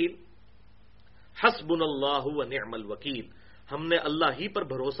نعم الوکیل, حسبنا اللہ و نعم الوکیل, ہم نے اللہ ہی پر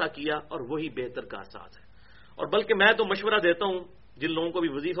بھروسہ کیا اور وہی بہتر کارساز ہے. اور بلکہ میں تو مشورہ دیتا ہوں جن لوگوں کو بھی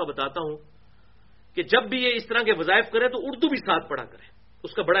وظیفہ بتاتا ہوں کہ جب بھی یہ اس طرح کے وظائف کرے تو اردو بھی ساتھ پڑھا کرے,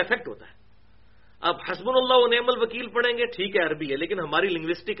 اس کا بڑا افیکٹ ہوتا ہے. اب حسبنا اللہ و نعم الوکیل پڑھیں گے ٹھیک ہے عربی ہے, لیکن ہماری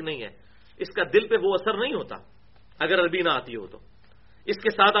لنگوسٹک نہیں ہے, اس کا دل پہ وہ اثر نہیں ہوتا اگر عربی نہ آتی ہو تو. اس کے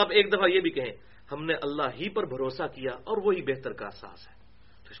ساتھ آپ ایک دفعہ یہ بھی کہیں ہم نے اللہ ہی پر بھروسہ کیا اور وہی بہتر کارساز ہے.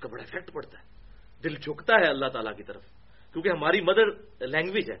 اس کا بڑا افیکٹ پڑتا ہے، دل جھکتا ہے اللہ تعالیٰ کی طرف، کیونکہ ہماری مدر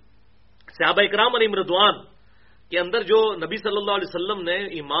لینگویج ہے. صحابہ اکرام علیہم رضوان کے اندر جو نبی صلی اللہ علیہ وسلم نے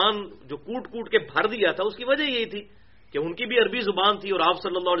ایمان جو کوٹ کوٹ کے بھر دیا تھا، اس کی وجہ یہی تھی کہ ان کی بھی عربی زبان تھی، اور آپ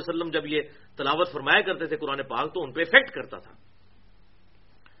صلی اللہ علیہ وسلم جب یہ تلاوت فرمایا کرتے تھے قرآن پاک تو ان پہ افیکٹ کرتا تھا.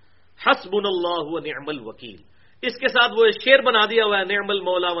 حسبنا اللہ و نعم الوکیل، اس کے ساتھ وہ شعر بنا دیا ہوا ہے، نعم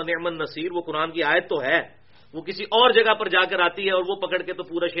المولا و نعم النصیر. وہ قرآن کی آیت تو ہے، وہ کسی اور جگہ پر جا کر آتی ہے اور وہ پکڑ کے تو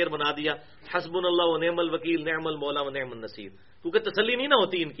پورا شعر بنا دیا، حسبنا اللہ و نعم الوکیل نعم المولا و نعم النصیر. کیونکہ تسلی نہیں نہ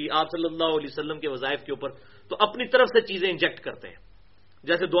ہوتی ان کی آپ صلی اللہ علیہ وسلم کے وظائف کے اوپر، تو اپنی طرف سے چیزیں انجیکٹ کرتے ہیں،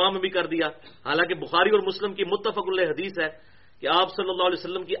 جیسے دعا میں بھی کر دیا. حالانکہ بخاری اور مسلم کی متفق علیہ حدیث ہے کہ آپ صلی اللہ علیہ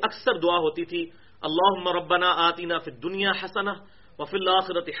وسلم کی اکثر دعا ہوتی تھی، اللہم ربنا آتنا فی الدنیا حسنہ وفی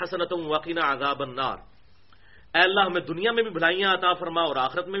الآخرۃ حسنۃ وقنا عذاب النار. اے اللہ ہمیں دنیا میں بھی بھلائیاں عطا فرما اور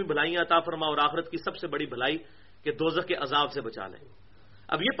آخرت میں بھی بھلائیاں عطا فرما، اور آخرت کی سب سے بڑی بھلائی کہ دوزخ کے عذاب سے بچا لیں.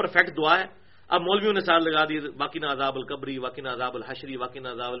 اب یہ پرفیکٹ دعا ہے. اب مولویوں نے سال لگا دی واقعنا عذاب القبری، واقعنا عذاب الحشری،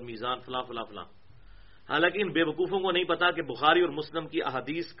 واقعنا عذاب المیزان، فلاں فلاں فلاں. حالانکہ ان بے وقوفوں کو نہیں پتا کہ بخاری اور مسلم کی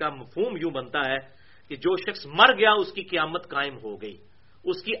احادیث کا مفہوم یوں بنتا ہے کہ جو شخص مر گیا اس کی قیامت قائم ہو گئی،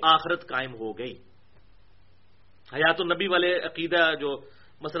 اس کی آخرت قائم ہو گئی. حیات النبی والے عقیدہ جو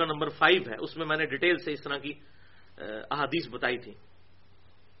مسئلہ نمبر 5 ہے، اس میں میں نے ڈیٹیل سے اس طرح کی احادیث بتائی تھی.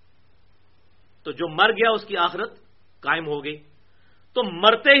 تو جو مر گیا اس کی آخرت قائم ہو گئی. تو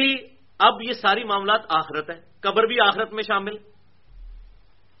مرتے ہی اب یہ ساری معاملات آخرت ہے، قبر بھی آخرت میں شامل،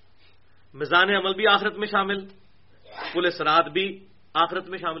 میزان عمل بھی آخرت میں شامل، پل صراط بھی آخرت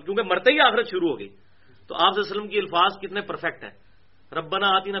میں شامل، کیونکہ مرتے ہی آخرت شروع ہو گئی. تو آپ صلی اللہ علیہ وسلم کی الفاظ کتنے پرفیکٹ ہیں، ربنا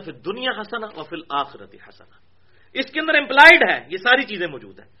آتنا فی الدنیا حسنہ وفی الآخرۃ حسنہ. اس کے اندر امپلائڈ ہے، یہ ساری چیزیں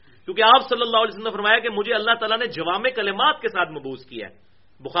موجود ہیں، کیونکہ آپ صلی اللہ علیہ وسلم نے فرمایا کہ مجھے اللہ تعالیٰ نے جوامع کلمات کے ساتھ مبعوث کیا ہے.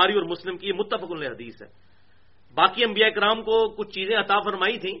 بخاری اور مسلم کی یہ متفق علیہ حدیث ہے. باقی انبیاء کرام کو کچھ چیزیں عطا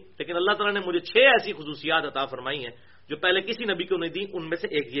فرمائی تھیں، لیکن اللہ تعالیٰ نے مجھے 6 ایسی خصوصیات عطا فرمائی ہیں جو پہلے کسی نبی کو نہیں دی. ان میں سے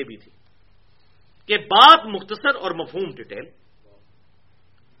ایک یہ بھی تھی کہ بات مختصر اور مفہوم ڈیٹیل.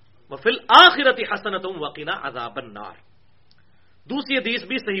 وفی الآخرۃ حسنۃ وقنا عذاب النار. دوسری حدیث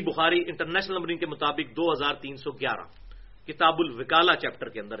بھی صحیح بخاری انٹرنیشنل نمبرنگ کے مطابق 2311 کتاب الوکالہ چیپٹر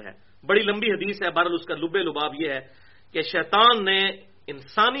کے اندر ہے. بڑی لمبی حدیث ہے، بہرحال اس کا لب لباب یہ ہے کہ شیطان نے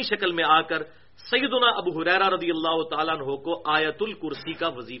انسانی شکل میں آ کر سیدنا ابو ہریرہ رضی اللہ تعالیٰ عنہ کو آیت الکرسی کا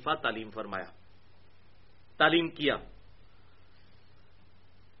وظیفہ تعلیم کیا.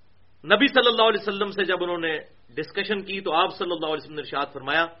 نبی صلی اللہ علیہ وسلم سے جب انہوں نے ڈسکشن کی تو آپ صلی اللہ علیہ وسلم نے ارشاد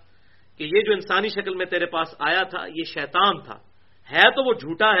فرمایا کہ یہ جو انسانی شکل میں تیرے پاس آیا تھا یہ شیطان تھا، ہے تو وہ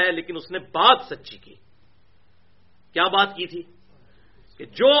جھوٹا ہے لیکن اس نے بات سچی کی. کیا بات کی تھی؟ کہ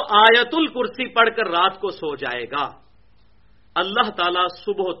جو آیت الکرسی پڑھ کر رات کو سو جائے گا اللہ تعالیٰ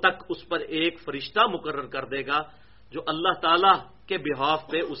صبح تک اس پر ایک فرشتہ مقرر کر دے گا جو اللہ تعالیٰ کے بہاف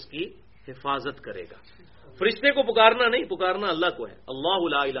پہ اس کی حفاظت کرے گا. فرشتے کو پکارنا نہیں، پکارنا اللہ کو ہے. اللہ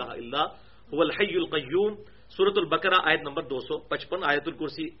لا الہ الا هو الحی القیوم، سورۃ البقرہ آیت نمبر 255. آیت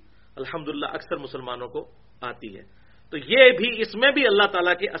الکرسی الحمدللہ اکثر مسلمانوں کو آتی ہے. تو یہ بھی، اس میں بھی اللہ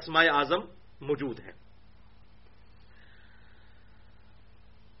تعالیٰ کے اسماء اعظم موجود ہیں.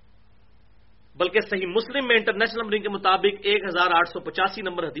 بلکہ صحیح مسلم میں انٹرنیشنل نمبرنگ کے مطابق 1885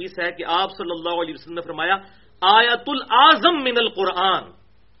 نمبر حدیث ہے کہ آپ صلی اللہ علیہ وسلم نے فرمایا آیت العظم من القرآن،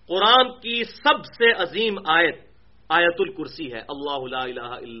 قرآن کی سب سے عظیم آیت آیت الکرسی ہے. اللہ لا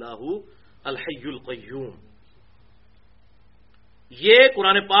الہ الا هو الحی القیوم. یہ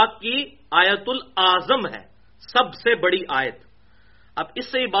قرآن پاک کی آیت العظم ہے، سب سے بڑی آیت. اب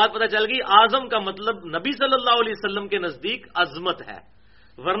اس سے یہ بات پتہ چل گئی اعظم کا مطلب نبی صلی اللہ علیہ وسلم کے نزدیک عظمت ہے،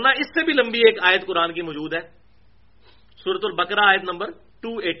 ورنہ اس سے بھی لمبی ایک آیت قرآن کی موجود ہے سورۃ البقرہ آیت نمبر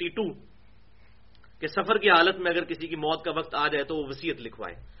 282 کہ سفر کی حالت میں اگر کسی کی موت کا وقت آ جائے تو وہ وصیت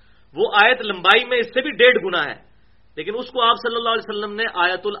لکھوائے. وہ آیت لمبائی میں اس سے بھی 1.5 گنا ہے، لیکن اس کو آپ صلی اللہ علیہ وسلم نے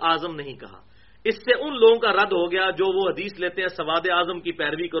آیت العظم نہیں کہا. اس سے ان لوگوں کا رد ہو گیا جو وہ حدیث لیتے ہیں سواد اعظم کی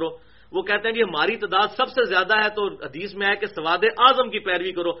پیروی کرو. وہ کہتے ہیں کہ ہماری تعداد سب سے زیادہ ہے تو حدیث میں آیا کہ سواد اعظم کی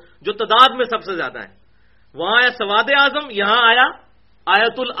پیروی کرو جو تعداد میں سب سے زیادہ ہے. وہاں آیا سواد اعظم، یہاں آیا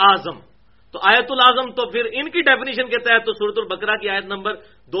آیت العظم. تو آیت العظم تو پھر ان کی ڈیفینیشن کے تحت تو سورۃ البقرہ کی آیت نمبر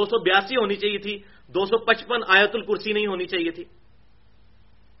 282 ہونی چاہیے تھی، 255 آیت الکرسی نہیں ہونی چاہیے تھی.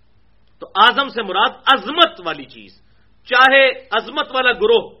 تو اعظم سے مراد عظمت والی چیز، چاہے عظمت والا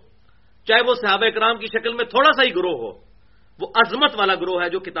گروہ، چاہے وہ صحابہ کرام کی شکل میں تھوڑا سا ہی گروہ ہو، وہ عظمت والا گروہ ہے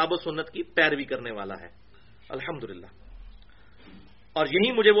جو کتاب و سنت کی پیروی کرنے والا ہے. الحمدللہ. اور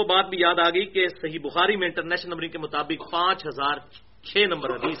یہی مجھے وہ بات بھی یاد آ گئی کہ صحیح بخاری میں انٹرنیشنل نمبرنگ کے مطابق 5006 نمبر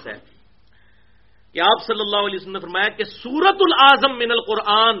حدیث ہے کہ آپ صلی اللہ علیہ وسلم نے فرمایا کہ سورۃ العظم من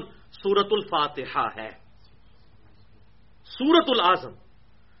القرآن سورۃ الفاتحہ ہے. سورۃ العظم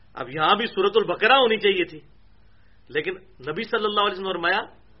اب یہاں بھی سورۃ البقرہ ہونی چاہیے تھی، لیکن نبی صلی اللہ علیہ وسلم نے فرمایا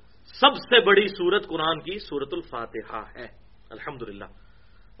سب سے بڑی سورت قرآن کی سورۃ الفاتحہ ہے، الحمدللہ،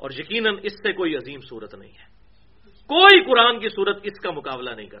 اور یقیناً اس سے کوئی عظیم سورت نہیں ہے، کوئی قرآن کی سورت اس کا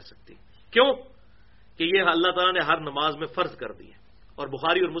مقابلہ نہیں کر سکتی۔ کیوں کہ یہ اللہ تعالیٰ نے ہر نماز میں فرض کر دی ہے، اور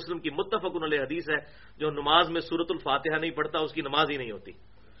بخاری اور مسلم کی متفق علیہ حدیث ہے جو نماز میں سورۃ الفاتحہ نہیں پڑھتا اس کی نماز ہی نہیں ہوتی۔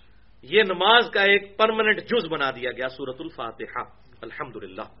 یہ نماز کا ایک پرماننٹ جز بنا دیا گیا سورۃ الفاتحہ،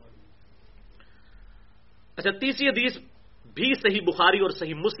 الحمدللہ۔ اچھا، تیسری حدیث بھی صحیح بخاری اور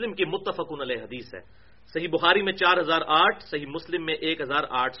صحیح مسلم کی متفق علیہ حدیث ہے۔ صحیح بخاری میں 4008، صحیح مسلم میں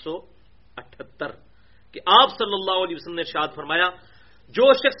 1878 کہ آپ صلی اللہ علیہ وسلم نے ارشاد فرمایا جو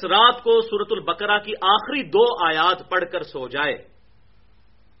شخص رات کو سورۃ البقرہ کی آخری 2 آیات پڑھ کر سو جائے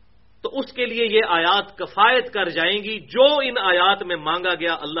تو اس کے لیے یہ آیات کفایت کر جائیں گی، جو ان آیات میں مانگا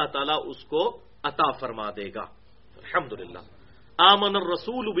گیا اللہ تعالیٰ اس کو عطا فرما دے گا، الحمدللہ۔ آمن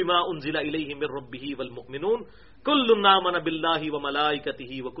الرسول بما انزل الیہ من ربہ والمؤمنون کل آمن باللہ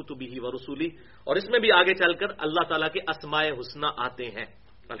وملائکتہ وکتبہ ورسلہ، اور اس میں بھی آگے چل کر اللہ تعالیٰ کے اسماء حسنی آتے ہیں،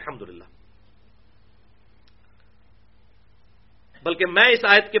 الحمدللہ۔ بلکہ میں اس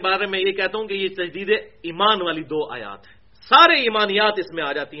آیت کے بارے میں یہ کہتا ہوں کہ یہ تجدید ایمان والی 2 آیات ہیں، سارے ایمانیات اس میں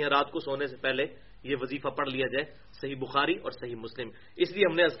آ جاتی ہیں۔ رات کو سونے سے پہلے یہ وظیفہ پڑھ لیا جائے، صحیح بخاری اور صحیح مسلم، اس لیے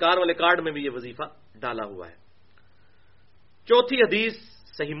ہم نے اذکار والے کارڈ میں بھی یہ وظیفہ ڈالا ہوا ہے۔ چوتھی حدیث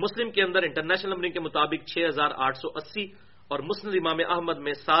صحیح مسلم کے اندر انٹرنیشنل نمبرنگ کے مطابق 6880 اور مسند امام احمد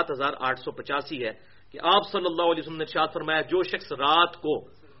میں 7885 ہے کہ آپ صلی اللہ علیہ وسلم نے ارشاد فرمایا جو شخص رات کو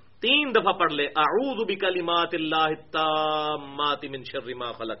 3 دفعہ پڑھ لے اعوذ بکلمات اللہ التامات من شر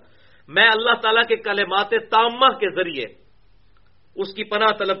ما خلق، میں اللہ تعالیٰ کے کلمات تامہ کے ذریعے اس کی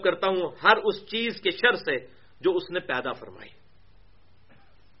پناہ طلب کرتا ہوں ہر اس چیز کے شر سے جو اس نے پیدا فرمائی۔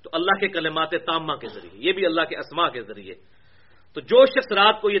 تو اللہ کے کلمات تامہ کے ذریعے، یہ بھی اللہ کے اسماء کے ذریعے۔ تو جو شخص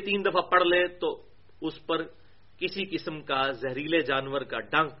رات کو یہ 3 دفعہ پڑھ لے تو اس پر کسی قسم کا زہریلے جانور کا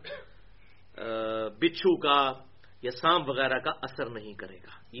ڈنک، بچھو کا یا سانپ وغیرہ کا اثر نہیں کرے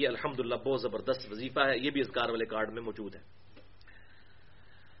گا۔ یہ الحمدللہ بہت زبردست وظیفہ ہے، یہ بھی اذکار والے کارڈ میں موجود ہے۔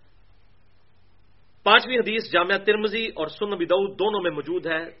 5ویں حدیث جامعہ ترمذی اور سنن ابی داؤد دونوں میں موجود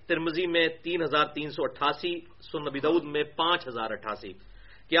ہے، ترمذی میں 3388، سنن ابی داؤد میں 5088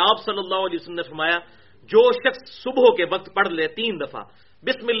 کہ آپ صلی اللہ علیہ وسلم نے فرمایا جو شخص صبح کے وقت پڑھ لے 3 دفعہ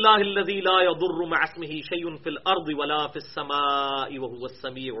بسم اللہ الذی لا یضر مع اسمہ شیء فی الارض ولا فی السماء وهو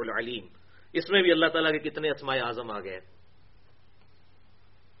السمیع العلیم، اس میں بھی اللہ تعالیٰ کے کتنے اسماء اعظم آ گئے ہیں۔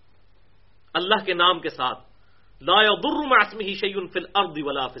 اللہ کے نام کے ساتھ لا یضر مع اسمہ شیء فی الارض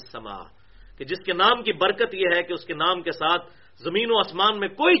ولا فی السماء، کہ جس کے نام کی برکت یہ ہے کہ اس کے نام کے ساتھ زمین و آسمان میں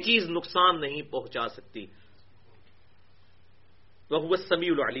کوئی چیز نقصان نہیں پہنچا سکتی، وَهُوَ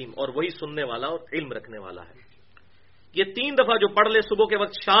السَّمِيعُ الْعَلِيمُ، اور وہی سننے والا اور علم رکھنے والا ہے۔ یہ 3 دفعہ جو پڑھ لے صبح کے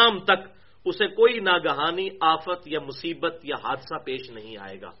وقت شام تک اسے کوئی ناگہانی آفت یا مصیبت یا حادثہ پیش نہیں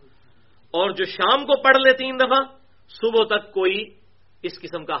آئے گا، اور جو شام کو پڑھ لے 3 دفعہ صبح تک کوئی اس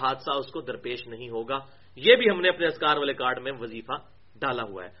قسم کا حادثہ اس کو درپیش نہیں ہوگا۔ یہ بھی ہم نے اپنے اذکار والے کارڈ میں وظیفہ ڈالا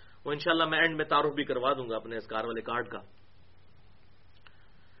ہوا ہے، وہ انشاءاللہ میں اینڈ میں تعارف بھی کروا دوں گا اپنے اذکار والے کارڈ کا۔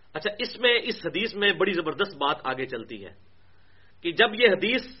 اچھا، اس حدیث میں بڑی زبردست بات آگے چلتی ہے کہ جب یہ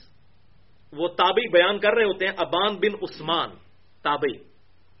حدیث وہ تابعی بیان کر رہے ہوتے ہیں، ابان بن عثمان تابعی،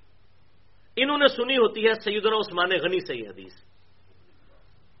 انہوں نے سنی ہوتی ہے سیدنا عثمان غنی سے یہ حدیث،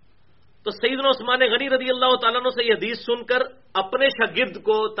 تو سیدنا عثمان غنی رضی اللہ تعالیٰ عنہ سے یہ حدیث سن کر اپنے شاگرد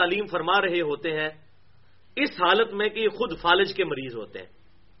کو تعلیم فرما رہے ہوتے ہیں، اس حالت میں کہ خود فالج کے مریض ہوتے ہیں۔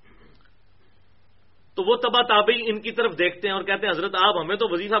 تو وہ تبع تابعی ان کی طرف دیکھتے ہیں اور کہتے ہیں حضرت آپ ہمیں تو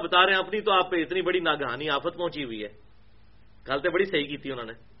وظیفہ بتا رہے ہیں، اپنی تو آپ پہ اتنی بڑی ناگہانی آفت پہنچی ہوئی ہے۔ غلطی بڑی صحیح کی تھی انہوں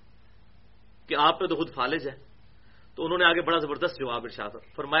نے کہ آپ پہ تو خود فالج ہے۔ تو انہوں نے آگے بڑا زبردست جواب ارشاد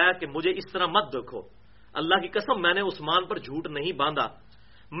فرمایا کہ مجھے اس طرح مت دیکھو، اللہ کی قسم میں نے عثمان پر جھوٹ نہیں باندھا،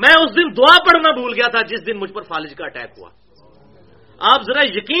 میں اس دن دعا پڑھنا بھول گیا تھا جس دن مجھ پر فالج کا اٹیک ہوا۔ آپ ذرا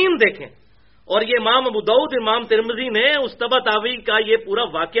یقین دیکھیں، اور یہ امام ابو داؤد امام ترمذی نے اس تبع تابعی کا یہ پورا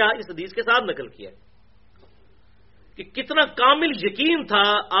واقعہ اس حدیث کے ساتھ نقل کیا کہ کتنا کامل یقین تھا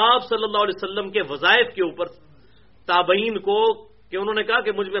آپ صلی اللہ علیہ وسلم کے وظائف کے اوپر تابعین کو، کہ انہوں نے کہا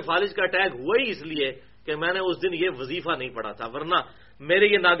کہ مجھ پہ فالج کا اٹیک ہوا ہی اس لیے کہ میں نے اس دن یہ وظیفہ نہیں پڑھا تھا، ورنہ میرے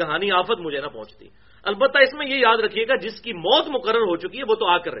یہ ناگہانی آفت مجھے نہ پہنچتی۔ البتہ اس میں یہ یاد رکھیے گا جس کی موت مقرر ہو چکی ہے وہ تو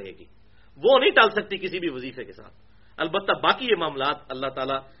آ کر رہے گی، وہ نہیں ٹال سکتی کسی بھی وظیفے کے ساتھ۔ البتہ باقی یہ معاملات اللہ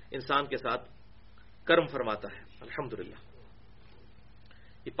تعالیٰ انسان کے ساتھ کرم فرماتا ہے، الحمدللہ۔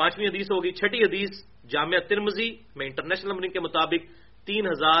 یہ 5ویں حدیث ہوگی۔ 6ٹھی حدیث جامعہ ترمذی میں انٹرنیشنل نمبرنگ کے مطابق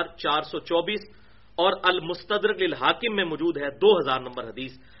 3424 اور المستدرک للحاکم میں موجود ہے 2000 نمبر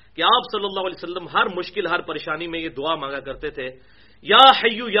حدیث کہ آپ صلی اللہ علیہ وسلم ہر مشکل ہر پریشانی میں یہ دعا مانگا کرتے تھے، یا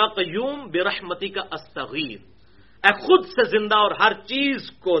حیو یا قیوم برحمتی کا استغیث، اے خود سے زندہ اور ہر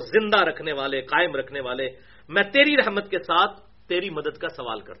چیز کو زندہ رکھنے والے، قائم رکھنے والے، میں تیری رحمت کے ساتھ تیری مدد کا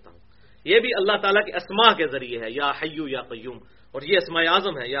سوال کرتا ہوں۔ یہ بھی اللہ تعالیٰ کے اسماء کے ذریعے ہے، یا حیو یا قیوم، اور یہ اسماء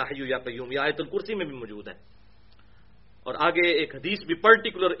اعظم ہے، یا حیو یا قیوم، یہ آیت الکرسی میں بھی موجود ہے۔ اور آگے ایک حدیث بھی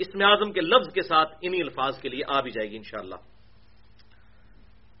پرٹیکولر اسم اعظم کے لفظ کے ساتھ انہی الفاظ کے لیے آ بھی جائے گی انشاءاللہ۔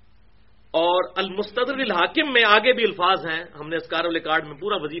 اور المستدرک الحاکم میں آگے بھی الفاظ ہیں، ہم نے اسکار الریکارڈ میں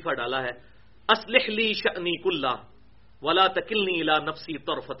پورا وظیفہ ڈالا ہے، اصلح لی شأنی کلہ ولا تکلنی الی نفسی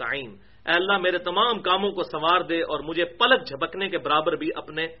طرفۃ عین، اے اللہ میرے تمام کاموں کو سنوار دے اور مجھے پلک جھپکنے کے برابر بھی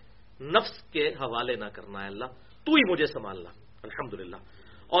اپنے نفس کے حوالے نہ کرنا، ہے اللہ تو ہی مجھے سنبھالنا۔ الحمدللہ۔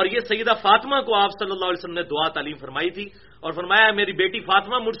 اور یہ سیدہ فاطمہ کو آپ صلی اللہ علیہ وسلم نے دعا تعلیم فرمائی تھی اور فرمایا میری بیٹی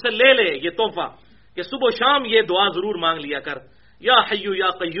فاطمہ مجھ سے لے لے یہ تحفہ کہ صبح و شام یہ دعا ضرور مانگ لیا کر، یا حیو یا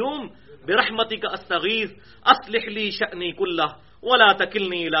قیوم برحمتک استغیث اصلح لی شأنی کلہ ولا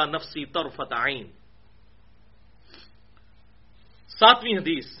تکلنی الی نفسی طرفۃ عین۔ ساتویں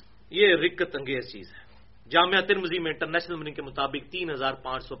حدیث، یہ رکت انگیز چیز ہے، جامعہ ترمذی میں انٹرنیشنل مننگ کے مطابق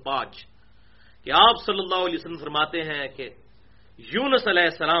 3505 کہ آپ صلی اللہ علیہ وسلم فرماتے ہیں کہ یونس علیہ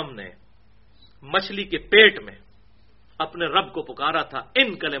السلام نے مچھلی کے پیٹ میں اپنے رب کو پکارا تھا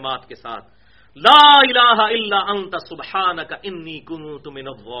ان کلمات کے ساتھ، لا الہ الا انت سبحانک انی کنت من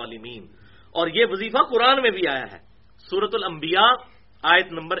الظالمین۔ اور یہ وظیفہ قرآن میں بھی آیا ہے، سورۃ الانبیاء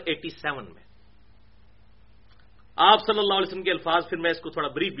آیت نمبر 87 میں۔ آپ صلی اللہ علیہ وسلم کے الفاظ، پھر میں اس کو تھوڑا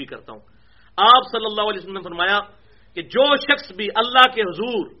بریف بھی کرتا ہوں۔ آپ صلی اللہ علیہ وسلم نے فرمایا کہ جو شخص بھی اللہ کے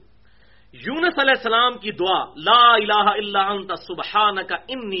حضور یونس علیہ السلام کی دعا لا الہ الا انت سبحانک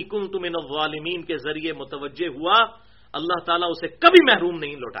انی کنت من الظالمین کے ذریعے متوجہ ہوا، اللہ تعالیٰ اسے کبھی محروم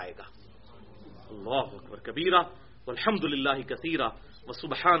نہیں لوٹائے گا۔ اللہ اکبر کبیرہ والحمد للہ کثیرہ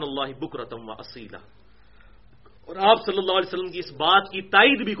وسبحان اللہ بکرۃ واصیلا۔ اور آپ صلی اللہ علیہ وسلم کی اس بات کی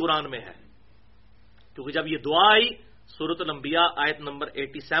تائید بھی قرآن میں ہے، کیونکہ جب یہ دعا آئی سورۃ الانبیاء آیت نمبر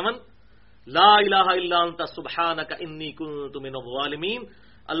 87، لا الہ الا انت سبحانک انی کنت من الظالمین،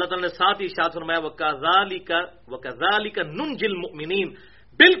 اللہ تعالیٰ نے ساتھ ہی ارشاد فرمایا وَكَذَلِكَ نُنْجِي الْمُؤْمِنِينَ،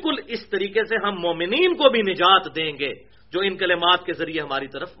 بالکل اس طریقے سے ہم مومنین کو بھی نجات دیں گے جو ان کلمات کے ذریعے ہماری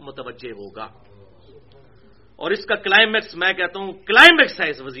طرف متوجہ ہوگا۔ اور اس کا کلائمیکس، میں کہتا ہوں کلائمیکس ہے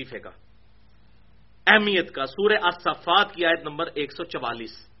اس وظیفے کا، اہمیت کا، سورہ الصافات کی آیت نمبر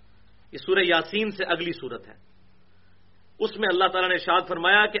 144، یہ سورہ یاسین سے اگلی سورت ہے۔ اس میں اللہ تعالیٰ نے ارشاد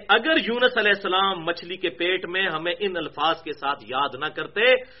فرمایا کہ اگر یونس علیہ السلام مچھلی کے پیٹ میں ہمیں ان الفاظ کے ساتھ یاد نہ کرتے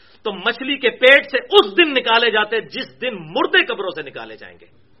تو مچھلی کے پیٹ سے اس دن نکالے جاتے جس دن مردے قبروں سے نکالے جائیں گے۔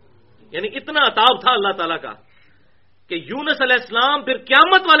 یعنی اتنا عطاب تھا اللہ تعالیٰ کا کہ یونس علیہ السلام پھر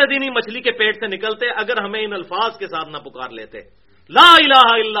قیامت والے دن ہی مچھلی کے پیٹ سے نکلتے اگر ہمیں ان الفاظ کے ساتھ نہ پکار لیتے، لا الہ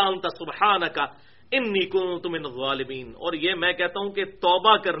الا انت سبحانک انی کنت من الظالمین۔ اور یہ میں کہتا ہوں کہ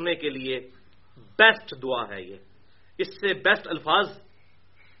توبہ کرنے کے لیے بیسٹ دعا ہے، یہ اس سے بیسٹ الفاظ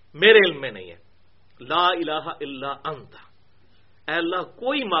میرے علم میں نہیں ہے۔ لا الہ الا انت، اے اللہ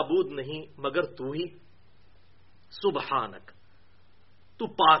کوئی معبود نہیں مگر تو ہی، سبحانک تو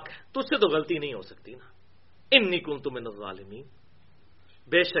پاک ہے، تجھ سے تو غلطی نہیں ہو سکتی نا، انی کنت من الظالمین،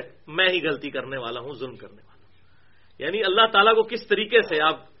 بے شک میں ہی غلطی کرنے والا ہوں، ظلم کرنے والا ہوں۔ یعنی اللہ تعالیٰ کو کس طریقے سے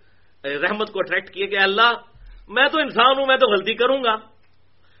آپ رحمت کو اٹریکٹ کیے کہ اللہ میں تو انسان ہوں، میں تو غلطی کروں گا،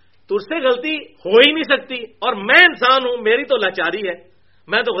 تجھ سے غلطی ہو ہی نہیں سکتی، اور میں انسان ہوں، میری تو لاچاری ہے،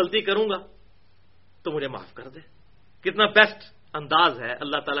 میں تو غلطی کروں گا، تو مجھے معاف کر دے۔ کتنا بیسٹ انداز ہے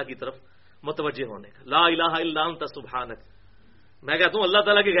اللہ تعالیٰ کی طرف متوجہ ہونے کا، لا الہ الا انت سبحانک۔ میں کہتا ہوں اللہ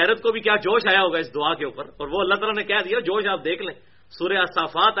تعالیٰ کی غیرت کو بھی کیا جوش آیا ہوگا اس دعا کے اوپر، اور وہ اللہ تعالیٰ نے کہہ دیا، جوش آپ دیکھ لیں، سورہ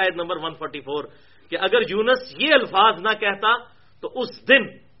الصافات آیت نمبر 144 کہ اگر یونس یہ الفاظ نہ کہتا تو اس دن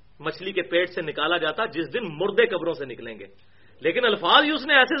مچھلی کے پیٹ سے نکالا جاتا جس دن مردے قبروں سے نکلیں گے، لیکن الفاظ ہی اس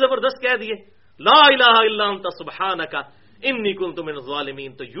نے ایسے زبردست کہہ دیے، لا الہ الا انت سبحانک انی کنت من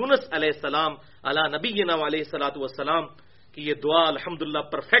الظالمین۔ تو یونس علیہ السلام علی نبینا علیہ الصلوۃ والسلام کی یہ دعا الحمدللہ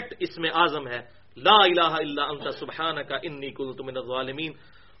پرفیکٹ اسم اعظم ہے، لا الہ الا انت سبحانک انی کنت من الظالمین۔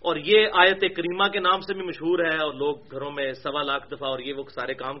 اور یہ آیت کریمہ کے نام سے بھی مشہور ہے، اور لوگ گھروں میں 1.25 لاکھ دفعہ اور یہ وہ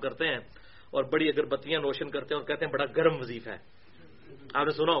سارے کام کرتے ہیں، اور بڑی اگربتیاں روشن کرتے ہیں اور کہتے ہیں بڑا گرم وظیفہ ہے، آپ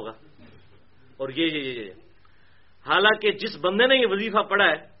نے سنا ہوگا۔ اور یہ حالانکہ جس بندے نے یہ وظیفہ پڑھا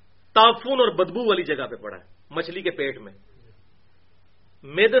ہے تعفن اور بدبو والی جگہ پہ پڑھا ہے، مچھلی کے پیٹ میں،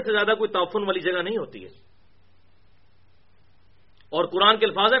 معدے سے زیادہ کوئی تعفن والی جگہ نہیں ہوتی ہے۔ اور قرآن کے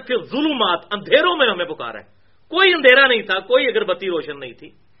الفاظ ہیں پھر ظلمات، اندھیروں میں ہمیں پکارا ہے، کوئی اندھیرا نہیں تھا، کوئی اگربتی روشن نہیں تھی،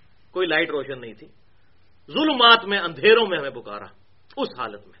 کوئی لائٹ روشن نہیں تھی، ظلمات میں اندھیروں میں ہمیں پکارا، اس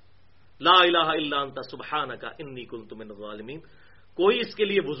حالت میں لا الہ الا انت سبحانک انی کنت من الظالمین۔ کوئی اس کے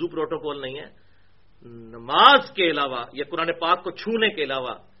لیے وضو پروٹوکول نہیں ہے. نماز کے علاوہ یا قرآن پاک کو چھونے کے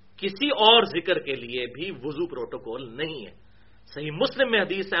علاوہ کسی اور ذکر کے لیے بھی وضو پروٹوکول نہیں ہے. صحیح مسلم میں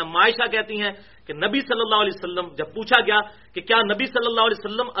حدیث ہے، عائشہ کہتی ہیں کہ نبی صلی اللہ علیہ وسلم جب پوچھا گیا کہ کیا نبی صلی اللہ علیہ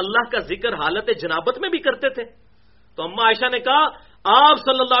وسلم اللہ کا ذکر حالت جنابت میں بھی کرتے تھے، تو اما عائشہ نے کہا آپ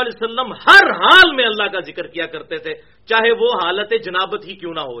صلی اللہ علیہ وسلم ہر حال میں اللہ کا ذکر کیا کرتے تھے، چاہے وہ حالت جنابت ہی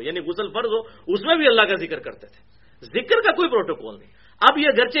کیوں نہ ہو، یعنی غسل فرض ہو اس میں بھی اللہ کا ذکر کرتے تھے. ذکر کا کوئی پروٹوکول نہیں. اب یہ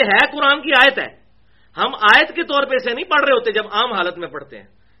اگرچہ ہے قرآن کی آیت ہے، ہم آیت کے طور پہ اسے نہیں پڑھ رہے ہوتے جب عام حالت میں پڑھتے ہیں.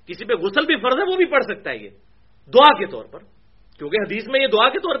 کسی پہ غسل بھی فرض ہے وہ بھی پڑھ سکتا ہے، یہ دعا کے طور پر، کیونکہ حدیث میں یہ دعا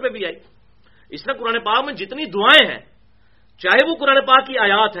کے طور پہ بھی آئی. اس طرح قرآن پاک میں جتنی دعائیں ہیں چاہے وہ قرآن پاک کی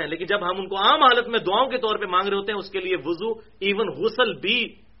آیات ہیں، لیکن جب ہم ان کو عام حالت میں دعاؤں کے طور پہ مانگ رہے ہوتے ہیں اس کے لیے وضو ایون غسل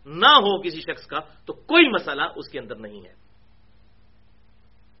بھی نہ ہو کسی شخص کا تو کوئی مسئلہ اس کے اندر نہیں ہے.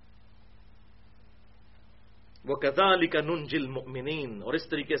 وَكَذَلِكَ نُنْجِي الْمُؤْمِنِينَ، اور اس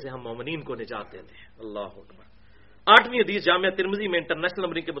طریقے سے ہم مومنین کو نجات دیتے ہیں. اللہ اکبر. 8ویں حدیث جامعہ ترمذی میں انٹرنیشنل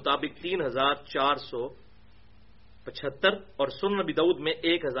نمبرنگ کے مطابق 3475 اور سنن ابی داؤد میں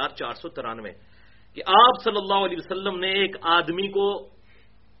 1493 کہ آپ صلی اللہ علیہ وسلم نے ایک آدمی کو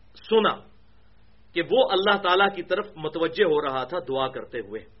سنا کہ وہ اللہ تعالی کی طرف متوجہ ہو رہا تھا دعا کرتے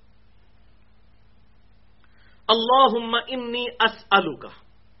ہوئے، اللہم انی اسألک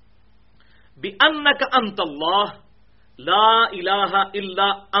بأنک انت اللہ لا الہ الا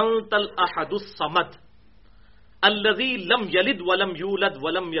انت الاحد الصمد الذی لم یلد ولم یولد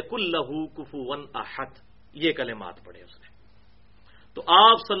ولم یکن لہ کفوا احد. یہ کلمات پڑھے اس نے. تو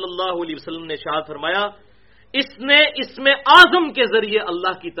آپ صلی اللہ علیہ وسلم نے ارشاد فرمایا اس نے اسم اعظم کے ذریعے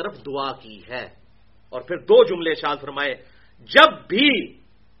اللہ کی طرف دعا کی ہے. اور پھر 2 جملے ارشاد فرمائے جب بھی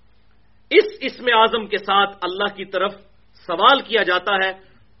اس اسم اعظم کے ساتھ اللہ کی طرف سوال کیا جاتا ہے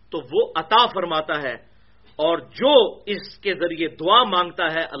تو وہ عطا فرماتا ہے، اور جو اس کے ذریعے دعا مانگتا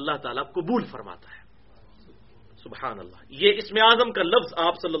ہے اللہ تعالیٰ قبول فرماتا ہے. سبحان اللہ. یہ اسم اعظم کا لفظ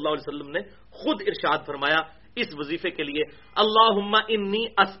آپ صلی اللہ علیہ وسلم نے خود ارشاد فرمایا اس وظیفے کے لیے، اللہم انی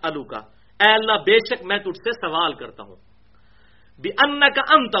اسألک، اے اللہ بے شک میں تجھ سے سوال کرتا ہوں، بأنک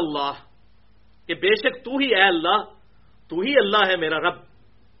انت اللہ، کہ بے شک تو ہی اے اللہ، تو ہی اللہ ہے میرا رب،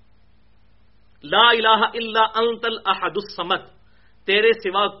 لا الہ الا انت الاحد الصمد، تیرے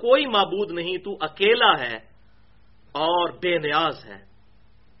سوا کوئی معبود نہیں، تو اکیلا ہے اور بے نیاز ہے،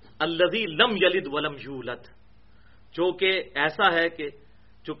 الذی لم یلد ولم یولد، جو کہ ایسا ہے کہ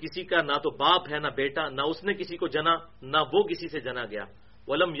جو کسی کا نہ تو باپ ہے نہ بیٹا، نہ اس نے کسی کو جنا نہ وہ کسی سے جنا گیا،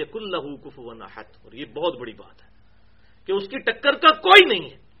 ولم یکن لہ کفوا احد، اور یہ بہت بڑی بات ہے کہ اس کی ٹکر کا کوئی نہیں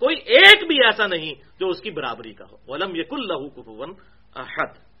ہے، کوئی ایک بھی ایسا نہیں جو اس کی برابری کا ہو، ولم یکن لہ کفوا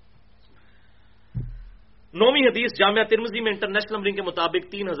احد. 9ویں حدیث جامعہ ترمذی میں انٹرنیشنل نمبرنگ کے مطابق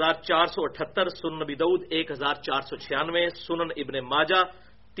 3478، سنن ابی داؤد 1496، سنن ابن ماجہ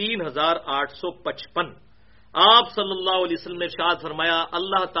 3855. آپ صلی اللہ علیہ وسلم نے ارشاد فرمایا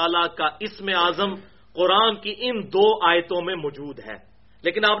اللہ تعالیٰ کا اسم اعظم قرآن کی ان 2 آیتوں میں موجود ہے،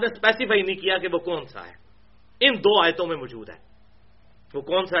 لیکن آپ نے اسپیسیفائی نہیں کیا کہ وہ کون سا ہے. ان 2 آیتوں میں موجود ہے. وہ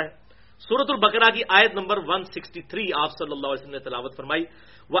کون سا ہے؟ سورۃ البقرہ کی آیت نمبر 163 آپ صلی اللہ علیہ وسلم نے تلاوت فرمائی،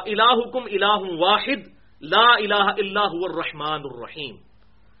 وَإِلَٰهُكُمْ إِلَٰهٌ وَاحِدٌ لَا إِلَٰهَ إِلَّا هُوَ الرَّحْمَٰنُ الرَّحِيمُ.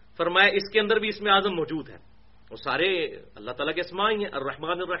 فرمایا اس کے اندر بھی اسم اعظم موجود ہے. وہ سارے اللہ تعالیٰ کے اسماء ہی ہیں،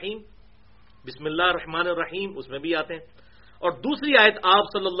 الرحمن الرحیم، بسم اللہ الرحمن الرحیم اس میں بھی آتے ہیں. اور دوسری آیت آپ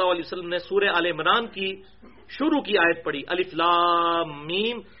صلی اللہ علیہ وسلم نے سورہ آل عمران کی شروع کی آیت پڑھی، الف لام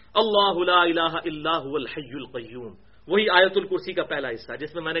میم اللہ لا الہ الا هو الحی القیوم. وہی آیت الکرسی کا پہلا حصہ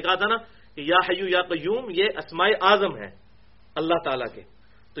جس میں نے کہا تھا نا کہ یا حیو یا قیوم یہ اسماء اعظم ہے اللہ تعالیٰ کے.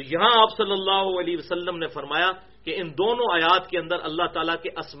 تو یہاں آپ صلی اللہ علیہ وسلم نے فرمایا کہ ان دونوں آیات کے اندر اللہ تعالیٰ کے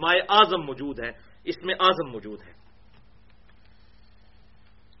اسماء اعظم موجود ہے، اسم اعظم موجود ہے.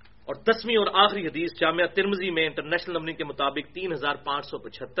 اور 10ویں اور آخری حدیث جامعہ ترمذی میں انٹرنیشنل نمبرنگ کے مطابق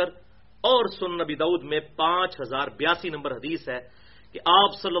 3575 اور سنن ابی داؤد میں 5082 نمبر حدیث ہے کہ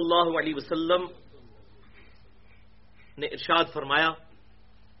آپ صلی اللہ علیہ وسلم نے ارشاد فرمایا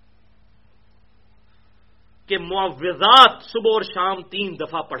کہ معوذات صبح اور شام 3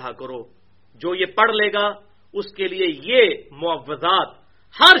 دفعہ پڑھا کرو، جو یہ پڑھ لے گا اس کے لیے یہ معوذات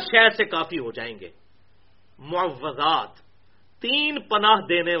ہر شے سے کافی ہو جائیں گے. معوذات 3 پناہ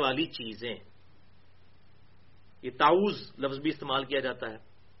دینے والی چیزیں. یہ تعوذ لفظ بھی استعمال کیا جاتا ہے،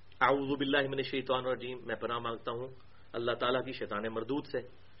 اعوذ باللہ من الشیطان الرجیم، میں پناہ مانگتا ہوں اللہ تعالیٰ کی شیطان مردود سے.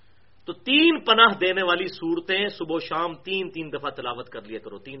 تو 3 پناہ دینے والی صورتیں صبح و شام 3 دفعہ تلاوت کر لیا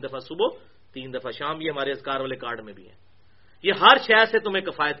کرو، 3 دفعہ صبح 3 دفعہ شام. یہ ہمارے اذکار والے کارڈ میں بھی ہیں. یہ ہر شے سے تمہیں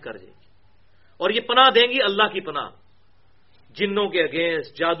کفایت کر جائے گی، اور یہ پناہ دیں گی اللہ کی پناہ، جنوں کے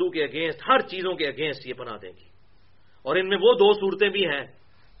اگینسٹ، جادو کے اگینسٹ، ہر چیزوں کے اگینسٹ یہ پناہ دیں گی. اور ان میں وہ دو صورتیں بھی ہیں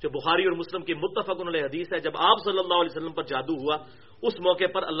جو بخاری اور مسلم کی متفق علیہ حدیث ہے. جب آپ صلی اللہ علیہ وسلم پر جادو ہوا اس موقع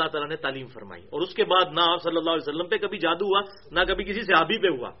پر اللہ تعالیٰ نے تعلیم فرمائی, اور اس کے بعد نہ آپ صلی اللہ علیہ وسلم پہ کبھی جادو ہوا نہ کبھی کسی صحابی پہ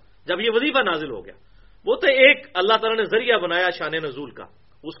ہوا. جب یہ وظیفہ نازل ہو گیا وہ تو ایک اللہ تعالیٰ نے ذریعہ بنایا شان نزول کا,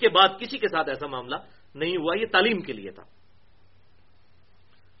 اس کے بعد کسی کے ساتھ ایسا معاملہ نہیں ہوا, یہ تعلیم کے لیے تھا.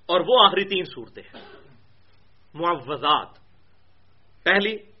 اور وہ آخری 3 صورتیں ہیں معوذات.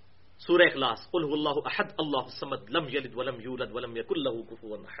 پہلی سورہ اخلاص قل هو اللہ احد اللہ الصمد لم یلد ولم یولد ولم یکن له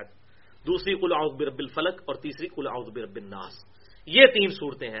کفوا احد. دوسری قل اعوذ برب الفلق, اور تیسری قل اعوذ برب الناس. یہ 3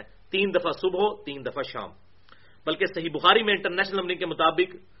 صورتیں ہیں, 3 دفعہ صبح 3 دفعہ شام. بلکہ صحیح بخاری میں انٹرنیشنل نمبر کے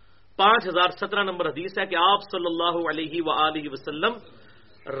مطابق 5017 نمبر حدیث ہے کہ آپ صلی اللہ علیہ وآلہ وسلم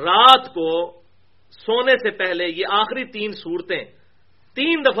رات کو سونے سے پہلے یہ آخری 3 صورتیں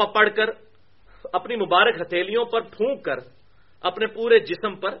 3 دفعہ پڑھ کر اپنی مبارک ہتھیلیوں پر پھونک کر اپنے پورے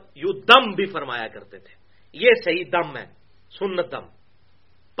جسم پر یوں دم بھی فرمایا کرتے تھے. یہ صحیح دم ہے, سنت دم.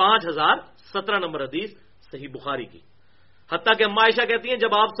 5017 نمبر حدیث صحیح بخاری کی. حتیٰ کہ اما عائشہ کہتی ہیں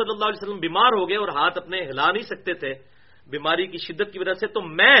جب آپ صلی اللہ علیہ وسلم بیمار ہو گئے اور ہاتھ اپنے ہلا نہیں سکتے تھے بیماری کی شدت کی وجہ سے, تو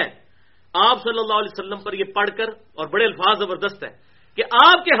میں آپ صلی اللہ علیہ وسلم پر یہ پڑھ کر, اور بڑے الفاظ زبردست ہے کہ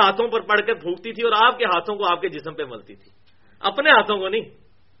آپ کے ہاتھوں پر پڑھ کر پھونکتی تھی اور آپ کے ہاتھوں کو آپ کے جسم پہ ملتی تھی, اپنے ہاتھوں کو نہیں,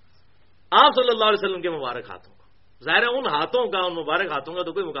 آپ صلی اللہ علیہ وسلم کے مبارک ہاتھوں کو. ظاہر ہے ان ہاتھوں کا, ان مبارک ہاتھوں کا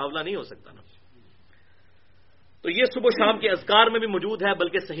تو کوئی مقابلہ نہیں ہو سکتا نا. تو یہ صبح و شام کے اذکار میں بھی موجود ہے.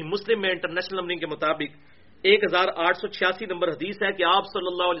 بلکہ صحیح مسلم میں انٹرنیشنل نمبر کے مطابق 1886 نمبر حدیث ہے کہ آپ صلی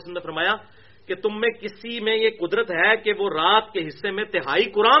اللہ علیہ وسلم نے فرمایا کہ تم میں کسی میں یہ قدرت ہے کہ وہ رات کے حصے میں تہائی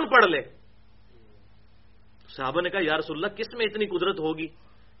قرآن پڑھ لے. صحابہ نے کہا یا رسول اللہ کس میں اتنی قدرت ہوگی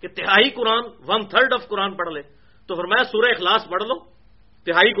کہ تہائی قرآن 1/3 آف قرآن پڑھ لے؟ تو فرمایا سورہ اخلاص پڑھ لو,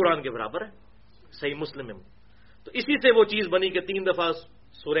 تہائی قرآن کے برابر ہے. صحیح مسلم میں. تو اسی سے وہ چیز بنی کہ 3 دفعہ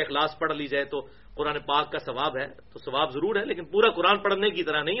سورہ اخلاص پڑھ لی جائے تو قرآن پاک کا ثواب ہے. تو ثواب ضرور ہے لیکن پورا قرآن پڑھنے کی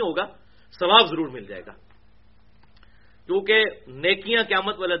طرح نہیں ہوگا, ثواب ضرور مل جائے گا, کیونکہ نیکیاں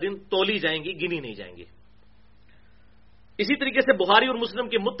قیامت والے دن تولی جائیں گی, گنی نہیں جائیں گی. اسی طریقے سے بخاری اور مسلم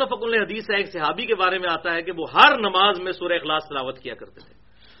کی متفق علیہ حدیث ہے, ایک صحابی کے بارے میں آتا ہے کہ وہ ہر نماز میں سورہ اخلاص تلاوت کیا کرتے تھے.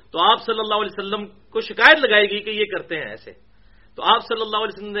 تو آپ صلی اللہ علیہ وسلم کو شکایت لگائے گی کہ یہ کرتے ہیں ایسے. تو آپ صلی اللہ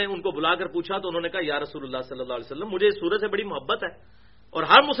علیہ وسلم نے ان کو بلا کر پوچھا تو انہوں نے کہا یا رسول اللہ صلی اللہ علیہ وسلم مجھے اس سورت سے بڑی محبت ہے اور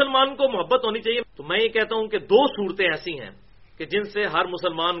ہر مسلمان کو محبت ہونی چاہیے. تو میں یہ کہتا ہوں کہ 2 صورتیں ایسی ہیں کہ جن سے ہر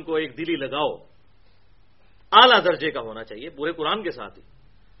مسلمان کو ایک دلی لگاؤ اعلیٰ درجے کا ہونا چاہیے پورے قرآن کے ساتھ ہی.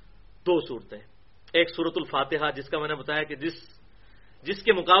 2 صورتیں, ایک سورۃ الفاتحہ جس کا میں نے بتایا کہ جس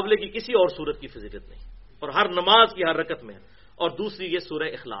کے مقابلے کی کسی اور سورت کی فضیلت نہیں اور ہر نماز کی ہر رکعت میں ہے, اور دوسری یہ سورہ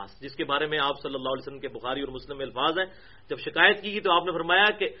اخلاص جس کے بارے میں آپ صلی اللہ علیہ وسلم کے بخاری اور مسلم میں الفاظ ہیں. جب شکایت کی گئی تو آپ نے فرمایا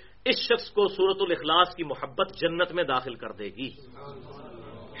کہ اس شخص کو سورۃ الاخلاص کی محبت جنت میں داخل کر دے گی.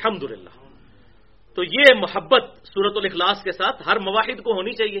 الحمدللہ. تو یہ محبت سورۃ الاخلاص کے ساتھ ہر مواحد کو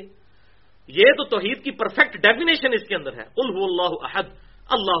ہونی چاہیے. یہ تو توحید کی پرفیکٹ ڈیفینیشن اس کے اندر ہے. قل هو اللہ احد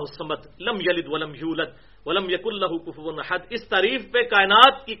اللہ الصمد لم یلد ولم یولد ولم یکن له کفوا احد. اس تعریف پہ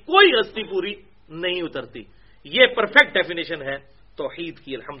کائنات کی کوئی ہستی پوری نہیں اترتی. یہ پرفیکٹ ڈیفینیشن ہے توحید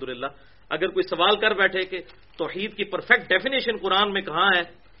کی. الحمدللہ. اگر کوئی سوال کر بیٹھے کہ توحید کی پرفیکٹ ڈیفینیشن قرآن میں کہاں ہے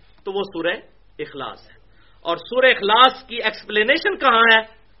تو وہ سورہ اخلاص ہے. اور سورہ اخلاص کی ایکسپلینیشن کہاں ہے؟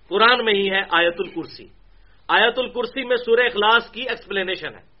 قرآن میں ہی ہے, آیت الکرسی. آیت الکرسی میں سورہ اخلاص کی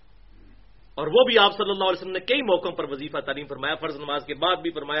ایکسپلینیشن ہے. اور وہ بھی آپ صلی اللہ علیہ وسلم نے کئی موقعوں پر وظیفہ تعلیم فرمایا, فرض نماز کے بعد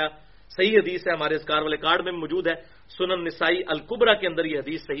بھی فرمایا. صحیح حدیث ہے, ہمارے اذکار والے کارڈ میں موجود ہے. سنن نسائی الکبرا کے اندر یہ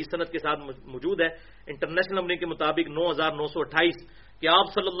حدیث صحیح سند کے ساتھ موجود ہے. انٹرنیشنل نمبر کے مطابق 9928 کہ آپ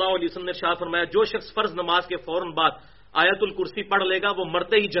صلی اللہ علیہ وسلم نے ارشاد فرمایا جو شخص فرض نماز کے فوراً بعد آیت الکرسی پڑھ لے گا وہ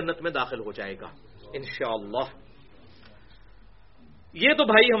مرتے ہی جنت میں داخل ہو جائے گا انشاءاللہ. یہ تو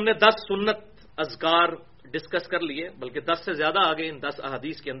بھائی ہم نے 10 سنت اذکار ڈسکس کر لیے, بلکہ 10 سے زیادہ آگے ان 10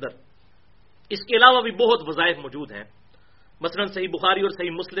 احادیث کے اندر. اس کے علاوہ بھی بہت وظائف موجود ہیں. مثلا صحیح بخاری اور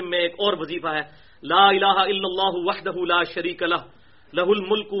صحیح مسلم میں ایک اور وظیفہ ہے لا الہ الا اللہ وحدہ لا شریک لہ لہ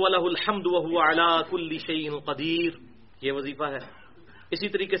الملک ولہ الحمد وہو علی کل شیء قدیر. یہ وظیفہ ہے. اسی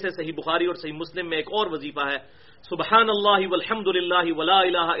طریقے سے صحیح بخاری اور صحیح مسلم میں ایک اور وظیفہ ہے سبحان اللہ والحمد للہ ولا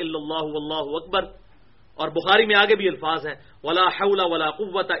الہ الا اللہ واللہ اکبر. اور بخاری میں آگے بھی الفاظ ہیں ولا حول ولا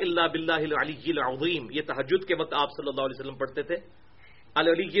قوۃ الا باللہ العلی العظیم. یہ تہجد کے وقت آپ صلی اللہ علیہ وسلم پڑھتے تھے.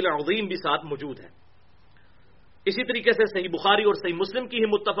 العلی العظیم بھی ساتھ موجود ہے. اسی طریقے سے صحیح بخاری اور صحیح مسلم کی ہی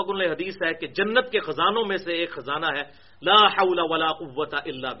متفق علیہ حدیث ہے کہ جنت کے خزانوں میں سے ایک خزانہ ہے لا حول ولا قوۃ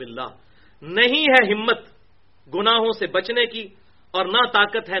الا باللہ. نہیں ہے ہمت گناہوں سے بچنے کی اور نہ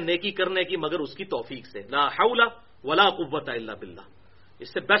طاقت ہے نیکی کرنے کی مگر اس کی توفیق سے. لا حول ولا قوۃ الا باللہ.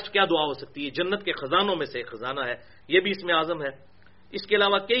 اس سے بیسٹ کیا دعا ہو سکتی ہے؟ جنت کے خزانوں میں سے ایک خزانہ ہے. یہ بھی اس میں اعظم ہے. اس کے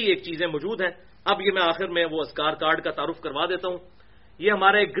علاوہ کئی ایک چیزیں موجود ہیں اب یہ میں آخر میں وہ اذکار کارڈ کا تعارف کروا دیتا ہوں. یہ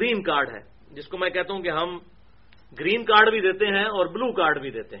ہمارا ایک گرین کارڈ ہے جس کو میں کہتا ہوں کہ ہم گرین کارڈ بھی دیتے ہیں اور بلو کارڈ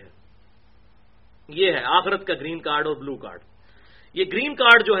بھی دیتے ہیں. یہ ہے آخرت کا گرین کارڈ اور بلو کارڈ. یہ گرین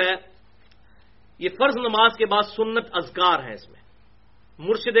کارڈ جو ہے یہ فرض نماز کے بعد سنت اذکار ہیں. اس میں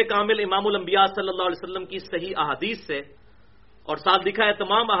مرشد کامل امام الانبیاء صلی اللہ علیہ وسلم کی صحیح احادیث سے اور ساتھ لکھا ہے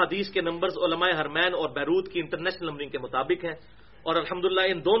تمام احادیث کے نمبرز علماء حرمین اور بیروت کی انٹرنیشنل نمبرنگ کے مطابق ہیں. اور الحمدللہ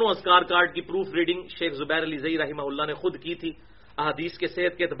ان دونوں اذکار کارڈ کی پروف ریڈنگ شیخ زبیر علی زئی رحمہ اللہ نے خود کی تھی احادیث کے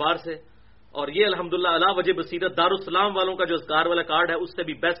صحت کے اعتبار سے. اور یہ الحمدللہ علی وجہ بصیرت دارالسلام والوں کا جو اذکار والا کارڈ ہے اس سے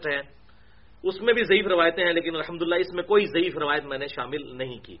بھی بیسٹ ہے. اس میں بھی ضعیف روایتیں ہیں لیکن الحمدللہ اس میں کوئی ضعیف روایت میں نے شامل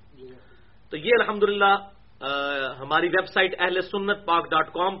نہیں کی. تو یہ الحمدللہ ہماری ویب سائٹ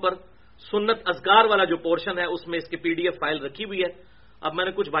ahlsunnatpak.com پر سنت اذکار والا جو پورشن ہے اس میں اس کی PDF فائل رکھی ہوئی ہے. اب میں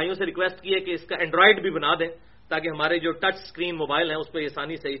نے کچھ بھائیوں سے ریکویسٹ کی ہے کہ اس کا اینڈرائڈ بھی بنا دیں تاکہ ہمارے جو ٹچ سکرین موبائل ہیں اس پہ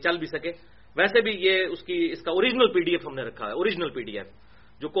آسانی سے یہ چل بھی سکے. ویسے بھی یہ اس کا اوریجنل PDF ہم نے رکھا ہے. اوریجنل PDF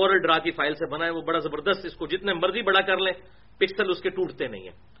جو کورل ڈرا کی فائل سے بنا ہے وہ بڑا زبردست. اس کو جتنے مرضی بڑا کر لیں پکسل اس کے ٹوٹتے نہیں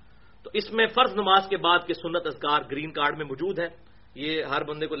ہیں. تو اس میں فرض نماز کے بعد کے سنت اذکار گرین کارڈ میں موجود ہے. یہ ہر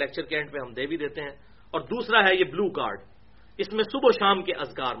بندے کو لیکچر کے اینڈ پہ ہم دے بھی دیتے ہیں. اور دوسرا ہے یہ بلو کارڈ. اس میں صبح و شام کے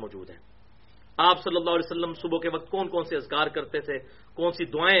اذکار موجود ہیں. آپ صلی اللہ علیہ وسلم صبح کے وقت کون کون سے اذکار کرتے تھے, کون سی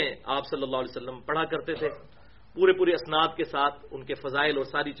دعائیں آپ صلی اللہ علیہ وسلم پڑھا کرتے تھے, پورے اسناد کے ساتھ ان کے فضائل اور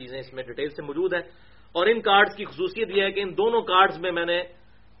ساری چیزیں اس میں ڈیٹیل سے موجود ہیں. اور ان کارڈز کی خصوصیت یہ ہے کہ ان دونوں کارڈز میں نے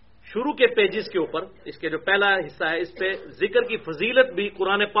شروع کے پیجز کے اوپر اس کے جو پہلا حصہ ہے اس پہ ذکر کی فضیلت بھی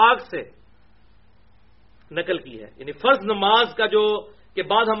قرآن پاک سے نقل کی ہے. یعنی فرض نماز کا جو کے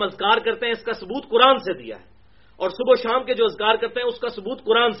بعد ہم اذکار کرتے ہیں اس کا ثبوت قرآن سے دیا ہے, اور صبح و شام کے جو اذکار کرتے ہیں اس کا ثبوت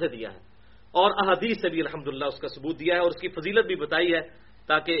قرآن سے دیا ہے, اور احادیث سے بھی الحمدللہ اس کا ثبوت دیا ہے اور اس کی فضیلت بھی بتائی ہے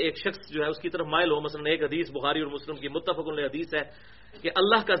تاکہ ایک شخص جو ہے اس کی طرف مائل ہو. مثلا ایک حدیث بخاری اور مسلم کی متفق علیہ حدیث ہے کہ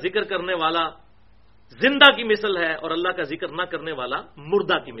اللہ کا ذکر کرنے والا زندہ کی مثل ہے اور اللہ کا ذکر نہ کرنے والا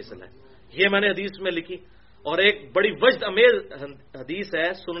مردہ کی مثل ہے. یہ میں نے حدیث میں لکھی. اور ایک بڑی وجد امیز حدیث ہے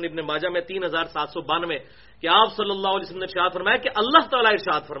سنن ابن ماجہ میں 3792 کہ آپ صلی اللہ علیہ وسلم نے ارشاد فرمایا کہ اللہ تعالیٰ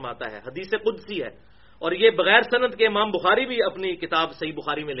ارشاد فرماتا ہے. حدیث قدسی ہے اور یہ بغیر سند کے امام بخاری بھی اپنی کتاب صحیح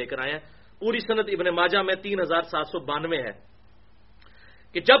بخاری میں لے کر آئے ہیں. پوری سند ابن ماجہ میں 3792 ہے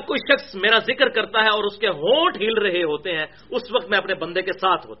کہ جب کوئی شخص میرا ذکر کرتا ہے اور اس کے ہونٹ ہل رہے ہوتے ہیں اس وقت میں اپنے بندے کے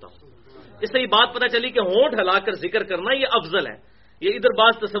ساتھ ہوتا ہوں. اس سے یہ بات پتہ چلی کہ ہونٹ ہلا کر ذکر کرنا یہ افضل ہے. یہ ادھر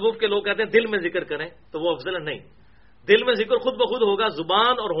بعض تصوف کے لوگ کہتے ہیں دل میں ذکر کریں تو وہ افضل ہے. نہیں, دل میں ذکر خود بخود ہوگا,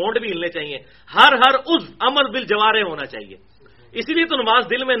 زبان اور ہونٹ بھی ہلنے چاہیے. ہر عضو عمل بالجوارح ہونا چاہیے. اسی لیے تو نماز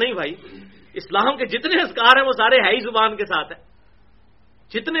دل میں نہیں بھائی. اسلام کے جتنے اذکار ہیں وہ سارے ہے ہی زبان کے ساتھ ہیں.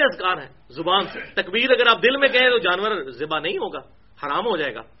 جتنے اذکار ہیں زبان سے. تکبیر اگر آپ دل میں کہیں تو جانور ذبح نہیں ہوگا, حرام ہو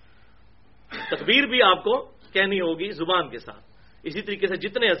جائے گا. تکبیر بھی آپ کو کہنی ہوگی زبان کے ساتھ. اسی طریقے سے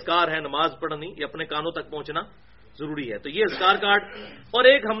جتنے اذکار ہیں نماز پڑھنی یہ اپنے کانوں تک پہنچنا ضروری ہے. تو یہ اذکار کارڈ. اور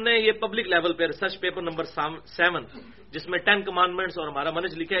ایک ہم نے یہ پبلک لیول پہ ریسرچ پیپر نمبر 7 جس میں 10 کمانڈمنٹس اور ہمارا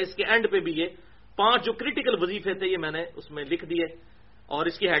منہج لکھا ہے, اس کے اینڈ پہ بھی یہ 5 جو کریٹیکل وظیفے تھے یہ میں نے اس میں لکھ دیے. اور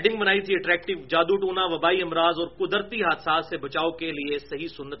اس کی ہیڈنگ بنائی تھی اٹریکٹیو جادو ٹونا, وبائی امراض اور قدرتی حادثات سے بچاؤ کے لیے صحیح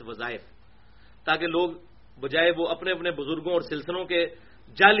سنت وظائف, تاکہ لوگ بجائے وہ اپنے اپنے بزرگوں اور سلسلوں کے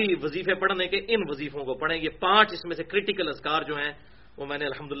جعلی وظیفے پڑھنے کے ان وظیفوں کو پڑھیں. یہ 5 اس میں سے کریٹیکل اذکار جو ہیں وہ میں نے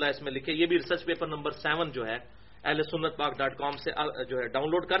الحمدللہ اس میں لکھے. یہ بھی ریسرچ پیپر نمبر 7 جو ہے ahlsunnatpak.com سے جو ہے ڈاؤن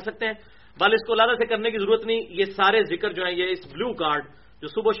لوڈ کر سکتے ہیں. بال اس کو علیحدہ سے کرنے کی ضرورت نہیں. یہ سارے ذکر جو ہیں یہ اس بلو کارڈ جو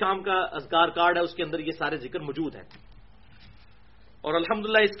صبح و شام کا اذکار کارڈ ہے اس کے اندر یہ سارے ذکر موجود ہیں. اور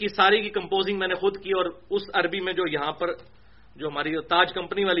الحمدللہ اس کی ساری کی کمپوزنگ میں نے خود کی, اور اس عربی میں جو یہاں پر جو ہماری تاج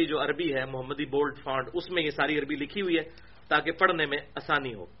کمپنی والی جو عربی ہے محمدی بولڈ فانٹ اس میں یہ ساری عربی لکھی ہوئی ہے تاکہ پڑھنے میں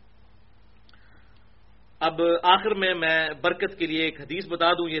آسانی ہو. اب آخر میں برکت کے لیے ایک حدیث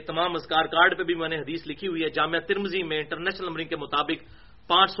بتا دوں. یہ تمام اذکار کارڈ پہ بھی میں نے حدیث لکھی ہوئی ہے. جامعہ ترمذی میں انٹرنیشنل نمبرنگ کے مطابق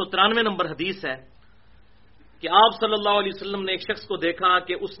 593 نمبر حدیث ہے کہ آپ صلی اللہ علیہ وسلم نے ایک شخص کو دیکھا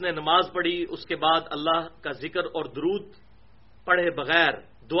کہ اس نے نماز پڑھی, اس کے بعد اللہ کا ذکر اور درود پڑھے بغیر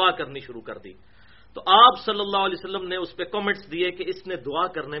دعا کرنی شروع کر دی. تو آپ صلی اللہ علیہ وسلم نے اس پہ کامنٹس دیے کہ اس نے دعا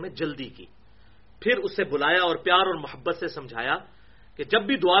کرنے میں جلدی کی. پھر اسے بلایا اور پیار اور محبت سے سمجھایا کہ جب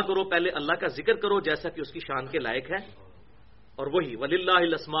بھی دعا کرو پہلے اللہ کا ذکر کرو جیسا کہ اس کی شان کے لائق ہے, اور وہی وَلِلَّهِ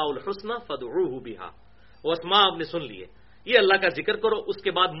الْأَسْمَاءُ الْحُسْنَى فَادْعُوهُ بِهَا, وہ اسماء آپ نے سن لیے. یہ اللہ کا ذکر کرو, اس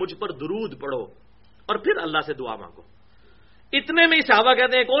کے بعد مجھ پر درود پڑھو اور پھر اللہ سے دعا مانگو. اتنے میں صحابہ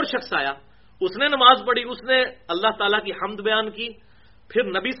کہتے ہیں ایک اور شخص آیا, اس نے نماز پڑھی, اس نے اللہ تعالیٰ کی حمد بیان کی, پھر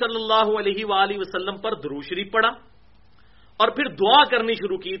نبی صلی اللہ علیہ وآلہ وسلم پر درود شریف پڑھا اور پھر دعا کرنی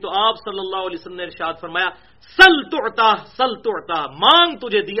شروع کی. تو آپ صلی اللہ علیہ وسلم نے ارشاد فرمایا سل تعطا, مانگ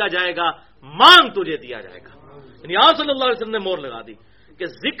تجھے دیا جائے گا, مانگ تجھے دیا جائے گا. یعنی آپ صلی اللہ علیہ وسلم نے مور لگا دی کہ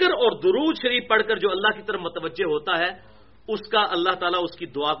ذکر اور درود شریف پڑھ کر جو اللہ کی طرف متوجہ ہوتا ہے اس کا اللہ تعالیٰ اس کی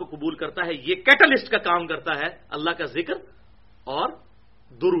دعا کو قبول کرتا ہے. یہ کیٹلسٹ کا کام کرتا ہے اللہ کا ذکر اور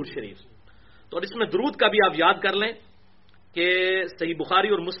درود شریف. تو اور اس میں درود کا بھی آپ یاد کر لیں کہ صحیح بخاری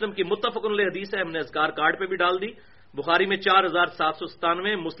اور مسلم کی متفق علیہ حدیث ہے. ہم نے اذکار کارڈ پہ بھی ڈال دی. بخاری میں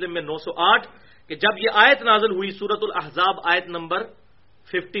 4797، مسلم میں 908 کہ جب یہ آیت نازل ہوئی سورۃ الاحزاب آیت نمبر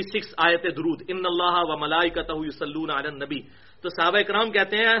 56 آیت درود ان اللہ و ملائکتہ یصلون علی النبی، تو صحابہ اکرام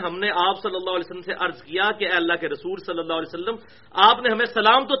کہتے ہیں ہم نے آپ صلی اللہ علیہ وسلم سے عرض کیا کہ اے اللہ کے رسول صلی اللہ علیہ وسلم آپ نے ہمیں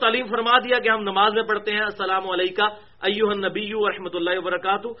سلام تو تعلیم فرما دیا کہ ہم نماز میں پڑھتے ہیں السلام علیکہ ایھا النبی ورحمۃ اللہ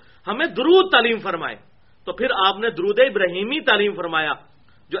وبرکاتہ، ہمیں درود تعلیم فرمائے. تو پھر آپ نے درود ابراہیمی تعلیم فرمایا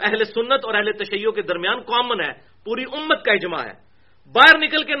جو اہل سنت اور اہل تشیع کے درمیان کامن ہے، پوری امت کا اجماع ہے. باہر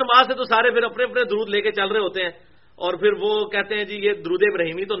نکل کے نماز سے تو سارے پھر اپنے اپنے درود لے کے چل رہے ہوتے ہیں اور پھر وہ کہتے ہیں جی یہ درود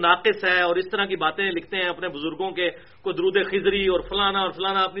ابراہیمی تو ناقص ہے اور اس طرح کی باتیں لکھتے ہیں اپنے بزرگوں کے کو درود خضری اور فلانا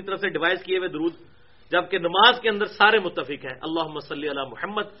اپنی طرف سے ڈیوائز کیے ہوئے درود، جبکہ نماز کے اندر سارے متفق ہیں. اللہم صلی علی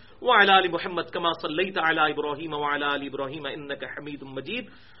محمد وعلی آل محمد کما صلیت علی ابراہیم وعلی آل ابراہیم انک حمید مجید.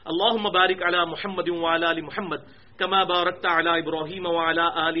 اللہم بارک علی محمد وعلی آل محمد کما بارکت علی ابراہیم وعلی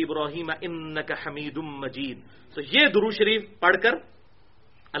آل ابراہیم انک حمید مجید. تو یہ درود شریف پڑھ کر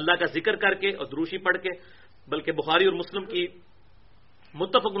اللہ کا ذکر کر کے اور دروشی پڑھ کے، بلکہ بخاری اور مسلم کی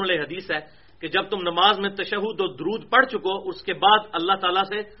متفق علیہ حدیث ہے کہ جب تم نماز میں تشہد و درود پڑھ چکو اس کے بعد اللہ تعالیٰ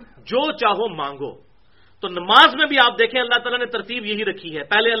سے جو چاہو مانگو. تو نماز میں بھی آپ دیکھیں اللہ تعالیٰ نے ترتیب یہی رکھی ہے،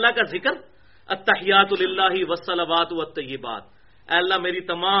 پہلے اللہ کا ذکر التحیات للہ والصلوات والطیبات، اے اللہ میری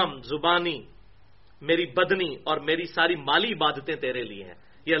تمام زبانی، میری بدنی اور میری ساری مالی عبادتیں تیرے لیے ہیں،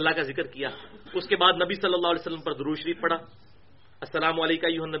 یہ اللہ کا ذکر کیا. اس کے بعد نبی صلی اللہ علیہ وسلم پر درود شریف پڑھا، السلام علیکم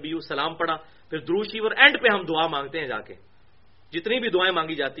ایھا النبی، سلام پڑھا، پھر درود شریف اور اینڈ پہ ہم دعا مانگتے ہیں جا کے جتنی بھی دعائیں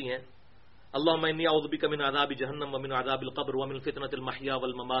مانگی جاتی ہیں. اللہم انی اعوذ بک من عذاب جہنم ومن عذاب القبر ومن فتنة المحیا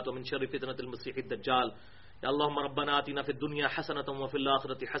والممات ومن شر فتنة المسیح الدجال. یا اللہم ربنا آتنا فی الدنیا حسنة وفی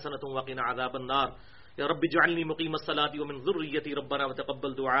الآخرة حسنة وقنا عذاب النار. یا رب اجعلنی مقیم الصلاة ومن ذریتی ربنا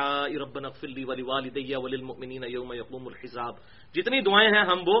وتقبل دعائی ربنا اغفر لی ولوالدی وللمؤمنین یوم یقوم الحساب. جتنی دعائیں ہیں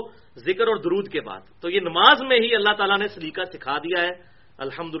ہم وہ ذکر اور درود کے بعد. تو یہ نماز میں ہی اللہ تعالیٰ نے سلیقہ سکھا دیا ہے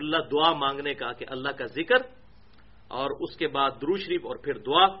الحمدللہ دعا مانگنے کا کہ اللہ کا ذکر اور اس کے بعد درود شریف اور پھر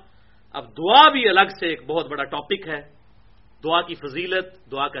دعا. اب دعا بھی الگ سے ایک بہت بڑا ٹاپک ہے، دعا کی فضیلت،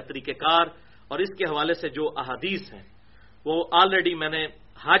 دعا کا طریقہ کار اور اس کے حوالے سے جو احادیث ہیں وہ آلریڈی میں نے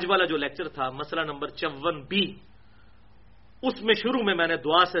حج والا جو لیکچر تھا مسئلہ نمبر 54B اس میں شروع میں نے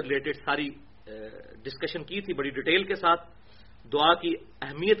دعا سے ریلیٹڈ ساری ڈسکشن کی تھی بڑی ڈیٹیل کے ساتھ، دعا کی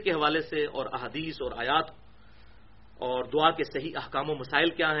اہمیت کے حوالے سے اور احادیث اور آیات اور دعا کے صحیح احکام و مسائل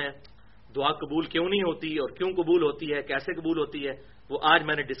کیا ہیں، دعا قبول کیوں نہیں ہوتی اور کیوں قبول ہوتی ہے، کیسے قبول ہوتی ہے، وہ آج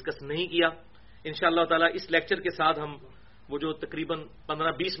میں نے ڈسکس نہیں کیا. انشاءاللہ تعالی اس لیکچر کے ساتھ ہم وہ جو تقریباً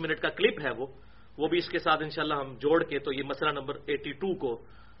 15-20 منٹ کا کلپ ہے وہ بھی اس کے ساتھ انشاءاللہ ہم جوڑ کے تو یہ مسئلہ نمبر 82 کو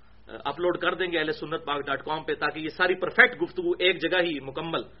اپلوڈ کر دیں گے ahlesunnatpak.com پہ تاکہ یہ ساری پرفیکٹ گفتگو ایک جگہ ہی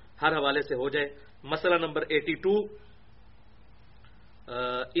مکمل ہر حوالے سے ہو جائے. مسئلہ نمبر 82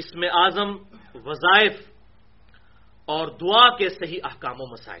 اسم اعظم، وظائف اور دعا کے صحیح احکام و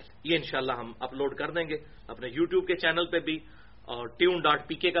مسائل، یہ انشاءاللہ ہم اپلوڈ کر دیں گے اپنے یوٹیوب کے چینل پہ بھی، اور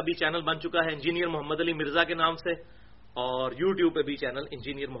tune.pk کا بھی چینل بن چکا ہے انجینئر محمد علی مرزا کے نام سے، اور یوٹیوب پہ بھی چینل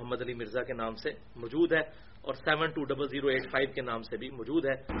انجینئر محمد علی مرزا کے نام سے موجود ہے اور 720085 کے نام سے بھی موجود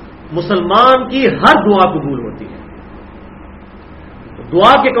ہے. مسلمان کی ہر دعا قبول ہوتی ہے.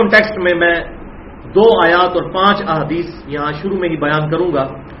 دعا کے کانٹیکسٹ میں 2 آیات اور 5 احادیث یہاں شروع میں ہی بیان کروں گا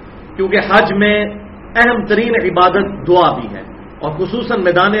کیونکہ حج میں اہم ترین عبادت دعا بھی ہے اور خصوصاً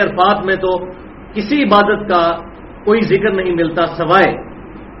میدان عرفات میں تو کسی عبادت کا کوئی ذکر نہیں ملتا سوائے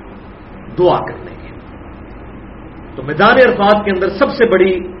دعا کرنے کے. تو میدان عرفات کے اندر سب سے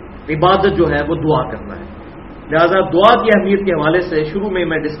بڑی عبادت جو ہے وہ دعا کرنا ہے، لہذا دعا کی اہمیت کے حوالے سے شروع میں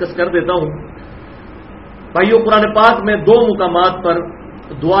ڈسکس کر دیتا ہوں. بھائیو، قرآن پاک میں 2 مقامات پر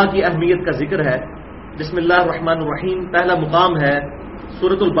دعا کی اہمیت کا ذکر ہے. بسم اللہ الرحمن الرحیم، پہلا مقام ہے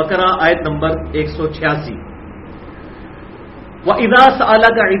سورۃ البقرہ آیت نمبر 186، وَإِذَا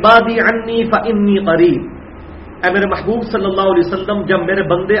سَأَلَكَ عِبَادِي عَنِّي فَإِنِّي قَرِيبٌ. اے میرے محبوب صلی اللہ علیہ وسلم، جب میرے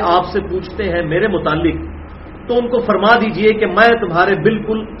بندے آپ سے پوچھتے ہیں میرے متعلق تو ان کو فرما دیجئے کہ میں تمہارے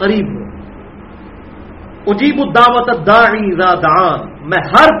بالکل قریب ہوں. اجیب الدعوۃ الداعی اذا دعان، میں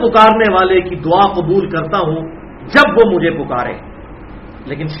ہر پکارنے والے کی دعا قبول کرتا ہوں جب وہ مجھے پکارے.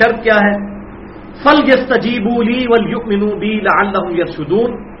 لیکن شرط کیا ہے؟ فَلْيَسْتَجِيبُوا لِي وَلْيُؤْمِنُوا بِي لَعَلَّهُمْ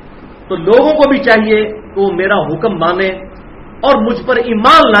يَرْشُدُونَ. تو لوگوں کو بھی چاہیے کہ وہ میرا حکم مانے اور مجھ پر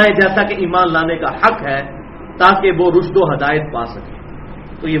ایمان لائیں جیسا کہ ایمان لانے کا حق ہے تاکہ وہ رشد و ہدایت پا سکے.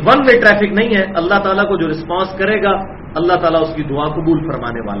 تو یہ ون وے ٹریفک نہیں ہے. اللہ تعالیٰ کو جو رسپانس کرے گا اللہ تعالیٰ اس کی دعا قبول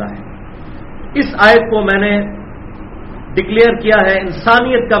فرمانے والا ہے۔ اس آیت کو میں نے ڈکلیئر کیا ہے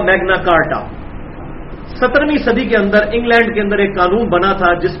انسانیت کا میگنا کارٹا۔ 17ویں صدی کے اندر انگلینڈ کے اندر ایک قانون بنا تھا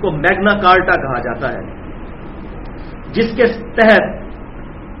جس کو میگنا کارٹا کہا جاتا ہے، جس کے تحت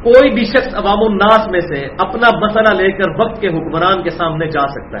کوئی بھی شخص عوام الناس میں سے اپنا مسئلہ لے کر وقت کے حکمران کے سامنے جا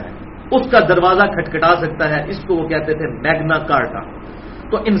سکتا ہے، اس کا دروازہ کھٹکھٹا سکتا ہے۔ اس کو وہ کہتے تھے میگنا کارٹا۔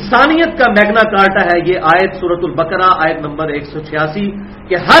 تو انسانیت کا میگنا کارٹا ہے یہ آیت سورۃ البقرہ آیت نمبر 186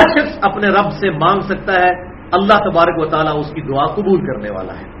 کہ ہر شخص اپنے رب سے مانگ سکتا ہے، اللہ تبارک و تعالیٰ اس کی دعا قبول کرنے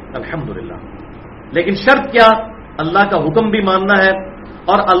والا ہے الحمدللہ۔ لیکن شرط کیا؟ اللہ کا حکم بھی ماننا ہے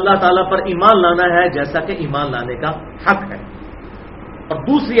اور اللہ تعالیٰ پر ایمان لانا ہے جیسا کہ ایمان لانے کا حق ہے۔ اور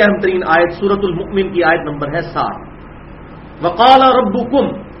دوسری اہم ترین آیت سورۃ المؤمن کی آیت نمبر ہے 7، وقال ربکم،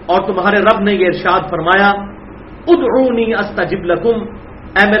 اور تمہارے رب نے یہ ارشاد فرمایا ادعونی استجب لکم،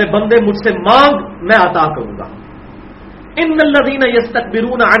 اے میرے بندے مجھ سے مانگ میں عطا کروں گا۔ ان الذین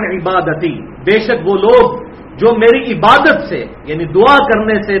یستکبرون عن عبادتی، بے شک وہ لوگ جو میری عبادت سے یعنی دعا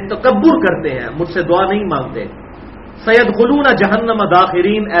کرنے سے تکبر کرتے ہیں، مجھ سے دعا نہیں مانگتے، سیدخلون جہنم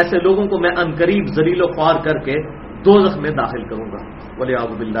داخرین، ایسے لوگوں کو میں عنقریب ذلیل و خوار کر کے دوزخ میں داخل کروں گا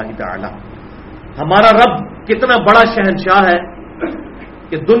والعیاذ باللہ تعالی۔ ہمارا رب کتنا بڑا شہنشاہ ہے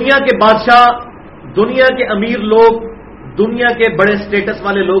کہ دنیا کے بادشاہ، دنیا کے امیر لوگ، دنیا کے بڑے سٹیٹس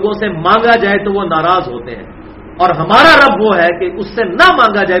والے لوگوں سے مانگا جائے تو وہ ناراض ہوتے ہیں، اور ہمارا رب وہ ہے کہ اس سے نہ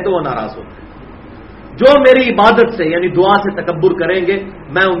مانگا جائے تو وہ ناراض ہوتے ہیں۔ جو میری عبادت سے یعنی دعا سے تکبر کریں گے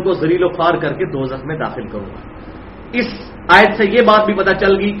میں ان کو ذلیل و خوار کر کے دوزخ میں داخل کروں گا۔ اس آیت سے یہ بات بھی پتہ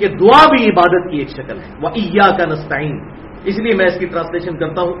چل گئی کہ دعا بھی عبادت کی ایک شکل ہے، وَإِيَّاكَ نَسْتَعِينُ، اس لیے میں اس کی ٹرانسلیشن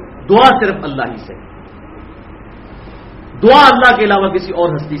کرتا ہوں دعا صرف اللہ ہی سے، دعا اللہ کے علاوہ کسی اور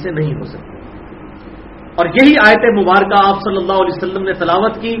ہستی سے نہیں ہو سکتی۔ اور یہی آیت مبارکہ آپ صلی اللہ علیہ وسلم نے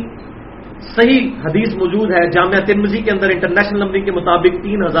تلاوت کی، صحیح حدیث موجود ہے جامعہ ترمذی کے اندر انٹرنیشنل نمبرنگ کے مطابق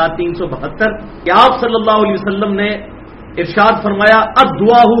 3372 کہ آپ صلی اللہ علیہ وسلم نے ارشاد فرمایا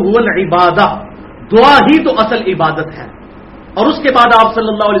الدعاء هو العبادہ، دعا ہی تو اصل عبادت ہے۔ اور اس کے بعد آپ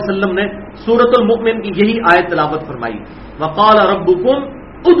صلی اللہ علیہ وسلم نے سورۃ المؤمن کی یہی آیت تلاوت فرمائی، وقال ربکم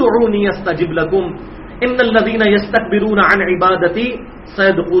ادعونی استجب لکم ان الذین یستکبرون عن عبادتی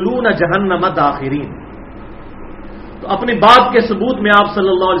سیدخلون جہنم داخرین۔ تو اپنی بات کے ثبوت میں آپ صلی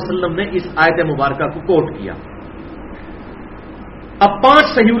اللہ علیہ وسلم نے اس آیت مبارکہ کو کوٹ کیا۔ اب 5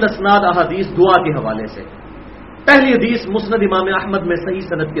 صحیح الاسناد احادیث دعا کے حوالے سے۔ پہلی حدیث مسند امام احمد میں صحیح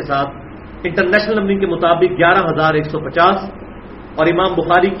سند کے ساتھ انٹرنیشنل نمبرنگ کے مطابق 11150 اور امام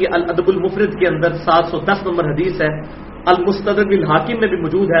بخاری کی الادب المفرد کے اندر 710 نمبر حدیث ہے، المستدرک الحاکم میں بھی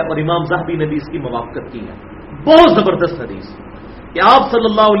موجود ہے اور امام ذہبی نے بھی اس کی موافقت کی ہے۔ بہت زبردست حدیث کہ آپ صلی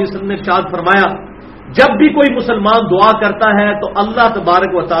اللہ علیہ وسلم نے ارشاد فرمایا جب بھی کوئی مسلمان دعا کرتا ہے تو اللہ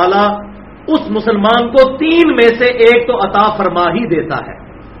تبارک و تعالی اس مسلمان کو 3 میں سے ایک تو عطا فرما ہی دیتا ہے۔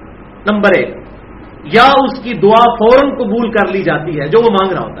 نمبر 1، یا اس کی دعا فوراً قبول کر لی جاتی ہے جو وہ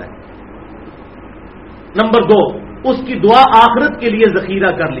مانگ رہا ہوتا ہے۔ نمبر 2، اس کی دعا آخرت کے لیے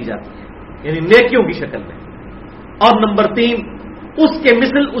ذخیرہ کر لی جاتی ہے یعنی نیکیوں کی شکل میں۔ اور نمبر 3، اس کے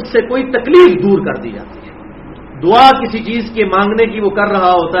مثل اس سے کوئی تکلیف دور کر دی جاتی ہے۔ دعا کسی چیز کے مانگنے کی وہ کر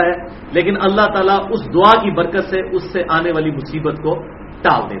رہا ہوتا ہے لیکن اللہ تعالیٰ اس دعا کی برکت سے اس سے آنے والی مصیبت کو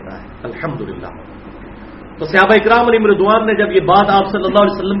ٹال دیتا ہے الحمدللہ۔ تو صحابہ اکرام علیہم رضوان نے جب یہ بات آپ صلی اللہ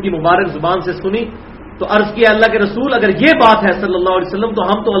علیہ وسلم کی مبارک زبان سے سنی تو عرض کیا اللہ کے رسول اگر یہ بات ہے صلی اللہ علیہ وسلم تو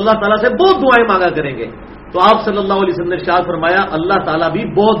ہم تو اللہ تعالیٰ سے بہت دعائیں مانگا کریں گے۔ تو آپ صلی اللہ علیہ وسلم نے ارشاد فرمایا اللہ تعالیٰ بھی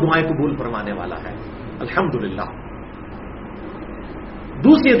بہت دعائیں قبول فرمانے والا ہے الحمدللہ۔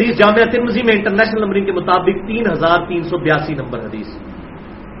 دوسری حدیث جامعہ ترمذی میں انٹرنیشنل نمبرنگ کے مطابق 3382 نمبر حدیث،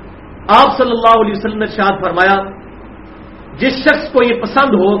 آپ صلی اللہ علیہ وسلم نے ارشاد فرمایا جس شخص کو یہ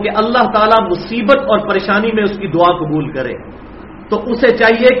پسند ہو کہ اللہ تعالیٰ مصیبت اور پریشانی میں اس کی دعا قبول کرے تو اسے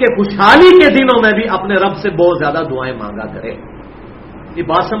چاہیے کہ خوشحالی کے دنوں میں بھی اپنے رب سے بہت زیادہ دعائیں مانگا کرے۔ یہ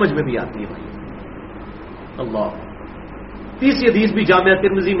بات سمجھ میں بھی آتی ہے بھائی اللہ۔ تیسری حدیث بھی جامعہ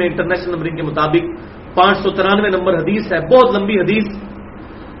ترمذی میں انٹرنیشنل نمبرنگ کے مطابق 593 نمبر حدیث ہے، بہت لمبی حدیث۔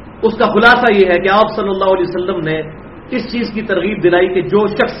 اس کا خلاصہ یہ ہے کہ آپ صلی اللہ علیہ وسلم نے اس چیز کی ترغیب دلائی کہ جو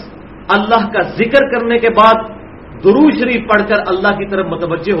شخص اللہ کا ذکر کرنے کے بعد درود شریف پڑھ کر اللہ کی طرف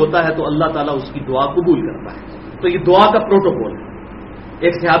متوجہ ہوتا ہے تو اللہ تعالیٰ اس کی دعا قبول کرتا ہے۔ تو یہ دعا کا پروٹوکول ہے۔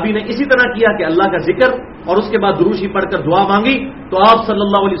 ایک صحابی نے اسی طرح کیا کہ اللہ کا ذکر اور اس کے بعد درود شریف پڑھ کر دعا مانگی تو آپ صلی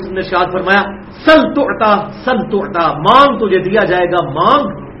اللہ علیہ وسلم نے ارشاد فرمایا سل تعطا سل تعطا، مانگ تجھے دیا جائے گا، مانگ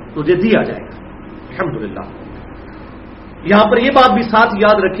تجھے دیا جائے گا الحمدللہ۔ یہاں پر یہ بات بھی ساتھ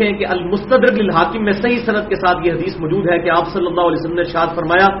یاد رکھیں کہ المستدرک الحاکم میں صحیح سند کے ساتھ یہ حدیث موجود ہے کہ آپ صلی اللہ علیہ وسلم نے ارشاد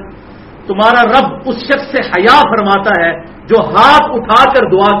فرمایا تمہارا رب اس شخص سے حیا فرماتا ہے جو ہاتھ اٹھا کر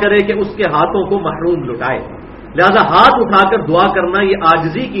دعا کرے کہ اس کے ہاتھوں کو محروم لٹائے۔ لہذا ہاتھ اٹھا کر دعا کرنا یہ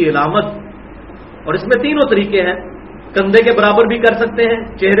عاجزی کی علامت، اور اس میں تینوں طریقے ہیں، کندھے کے برابر بھی کر سکتے ہیں،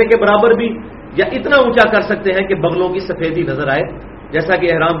 چہرے کے برابر بھی، یا اتنا اونچا کر سکتے ہیں کہ بغلوں کی سفیدی نظر آئے، جیسا کہ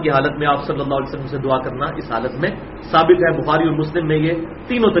احرام کی حالت میں آپ صلی اللہ علیہ وسلم سے دعا کرنا اس حالت میں ثابت ہے۔ بخاری اور مسلم میں یہ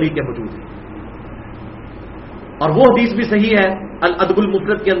تینوں طریقے موجود ہیں، اور وہ حدیث بھی صحیح ہے، الادب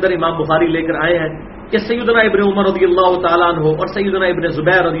المفرد کے اندر امام بخاری لے کر آئے ہیں کہ سیدنا ابن عمر رضی اللہ تعالیٰ عنہ اور سیدنا ابن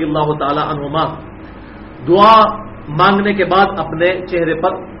زبیر رضی اللہ تعالیٰ عنہما دعا مانگنے کے بعد اپنے چہرے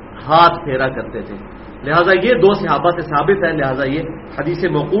پر ہاتھ پھیرا کرتے تھے، لہذا یہ دو صحابہ سے ثابت ہے، لہذا یہ حدیث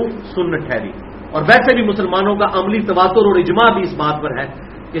موقوف سنت ٹھہری۔ اور ویسے بھی مسلمانوں کا عملی تواتر اور اجماع بھی اس بات پر ہے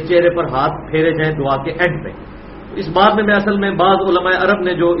کہ چہرے پر ہاتھ پھیرے جائیں دعا کے اینڈ میں۔ اس بات میں اصل میں بعض علماء عرب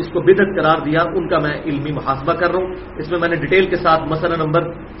نے جو اس کو بدعت قرار دیا ان کا میں علمی محاسبہ کر رہا ہوں، اس میں نے ڈیٹیل کے ساتھ مسئلہ نمبر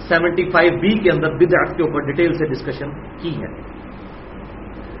 75B کے اندر بدعت کے اوپر ڈیٹیل سے ڈسکشن کی ہے۔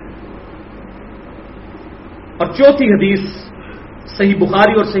 اور چوتھی حدیث صحیح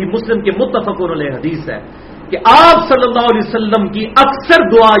بخاری اور صحیح مسلم کے متفق علیہ حدیث ہے کہ آپ صلی اللہ علیہ وسلم کی اکثر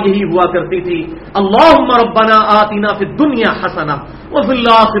دعا یہی ہوا کرتی تھی، اللہم ربنا آتنا فی الدنیا حسنہ وفی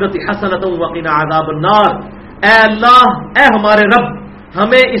الآخرۃ حسنۃ وقنا عذاب النار، اے اللہ، اے ہمارے رب،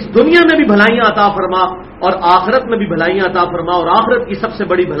 ہمیں اس دنیا میں بھی بھلائیاں عطا فرما اور آخرت میں بھی بھلائیاں عطا فرما، اور آخرت کی سب سے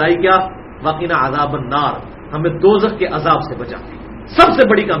بڑی بھلائی کیا؟ وقنا عذاب النار، ہمیں دوزخ کے عذاب سے بچا۔ سب سے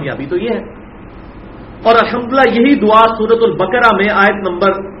بڑی کامیابی تو یہ ہے۔ اور الحمدللہ یہی دعا سورۃ البقرہ میں آیت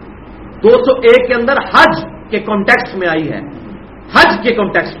نمبر 201 کے اندر حج کے کانٹیکسٹ میں آئی ہے، حج کے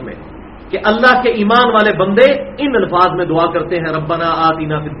کانٹیکسٹ میں، کہ اللہ کے ایمان والے بندے ان الفاظ میں دعا کرتے ہیں، ربنا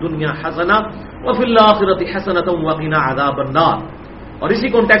آتنا فی الدنیا حسنہ وفی الآخرۃ حسنۃ وقنا عذاب النار۔ اور اسی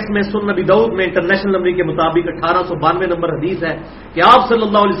کانٹیکسٹ میں سنن نبی داؤد میں انٹرنیشنل نمبر کے مطابق 1892 نمبر حدیث ہے کہ آپ صلی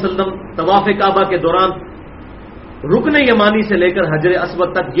اللہ علیہ وسلم طواف کعبہ کے دوران رکن یمانی سے لے کر حجر اسود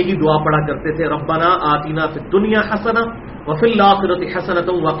تک یہی دعا پڑھا کرتے تھے، ربنا آتنا فی الدنیا حسنہ وفی الآخرۃ حسنۃ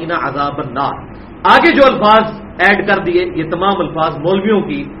وقنا عذاب النار۔ آگے جو الفاظ ایڈ کر دیے یہ تمام الفاظ مولویوں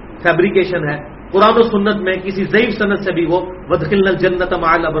کی فیبریکیشن ہے، قرآن و سنت میں کسی ضعیف سند سے بھی وہ وادخلنا الجنۃ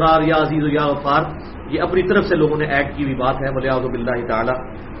مع الابرار یا عزیز یا غفار، یہ اپنی طرف سے لوگوں نے ایڈ کی ہوئی بات ہے، والعیاذ باللہ تعالی۔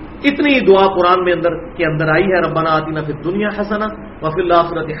 اتنی دعا قرآن میں کے اندر آئی ہے، ربنا آتنا فی الدنیا حسنہ وفی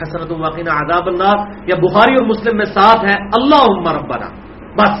الآخرۃ حسنۃ وقنا عذاب النار، یا بخاری اور مسلم میں ساتھ ہے اللہم ربنا،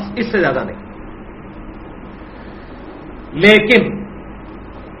 بس اس سے زیادہ نہیں۔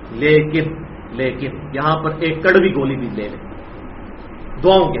 لیکن یہاں پر ایک کڑوی گولی بھی لے لیں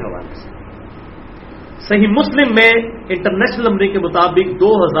دعاؤں کے حوالے سے۔ صحیح مسلم میں انٹرنیشنل نمبر کے مطابق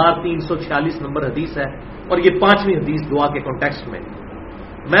 2346 نمبر حدیث ہے، اور یہ 5ویں حدیث دعا کے کانٹیکسٹ میں۔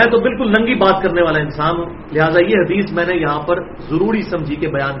 میں تو بالکل ننگی بات کرنے والا انسان ہوں، لہذا یہ حدیث میں نے یہاں پر ضروری سمجھی کہ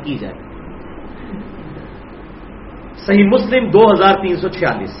بیان کی جائے۔ صحیح مسلم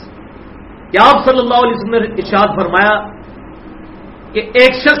 2346 کہ آپ صلی اللہ علیہ وسلم نے ارشاد فرمایا کہ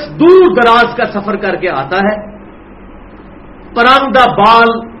ایک شخص دور دراز کا سفر کر کے آتا ہے، پراندہ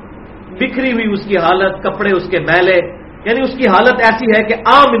بال، بکھری ہوئی اس کی حالت، کپڑے اس کے میلے، یعنی اس کی حالت ایسی ہے کہ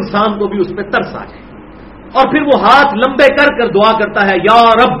عام انسان کو بھی اس پہ ترس آ جائے، اور پھر وہ ہاتھ لمبے کر کر دعا کرتا ہے، یا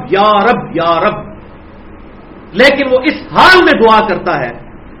رب یا رب یا رب، لیکن وہ اس حال میں دعا کرتا ہے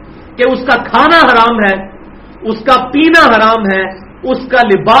کہ اس کا کھانا حرام ہے، اس کا پینا حرام ہے، اس کا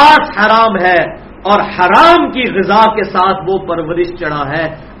لباس حرام ہے، اور حرام کی غذا کے ساتھ وہ پرورش چڑھا ہے،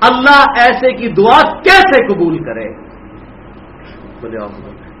 اللہ ایسے کی دعا کیسے قبول کرے؟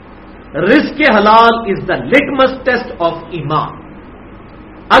 رزق حلال is the litmus test of ایمان۔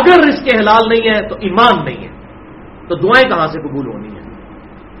 اگر رزق حلال نہیں ہے تو ایمان نہیں ہے، تو دعائیں کہاں سے قبول ہونی ہیں؟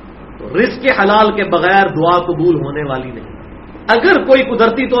 تو رزق حلال کے بغیر دعا قبول ہونے والی نہیں۔ اگر کوئی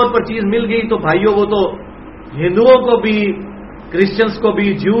قدرتی طور پر چیز مل گئی تو بھائیوں وہ تو ہندوؤں کو بھی، کرسچنس کو بھی،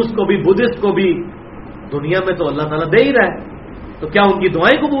 جیوز کو بھی، بدھسٹ کو بھی دنیا میں تو اللہ تعالیٰ دے ہی رہا ہے، تو کیا ان کی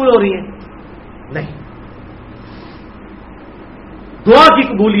دعائیں قبول ہو رہی ہیں؟ نہیں۔ دعا کی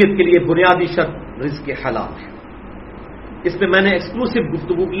قبولیت کے لیے بنیادی شرط رزق حلال ہے۔ اس پہ میں نے ایکسکلوسو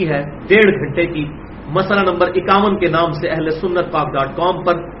گفتگو کی ہے 1.5 گھنٹے کی، مسئلہ نمبر 51 کے نام سے اہل سنت پاک.com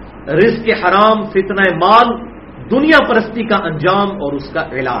پر، رزق حرام فتنہ مال، دنیا پرستی کا انجام اور اس کا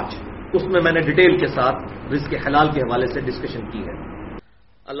علاج، اس میں نے ڈیٹیل کے ساتھ رزق حلال کے حوالے سے ڈسکشن کی ہے۔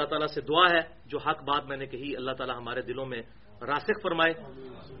 اللہ تعالیٰ سے دعا ہے جو حق بات میں نے کہی اللہ تعالیٰ ہمارے دلوں میں راسخ فرمائے،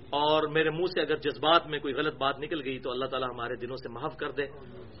 اور میرے منہ سے اگر جذبات میں کوئی غلط بات نکل گئی تو اللہ تعالیٰ ہمارے دلوں سے محو کر دے،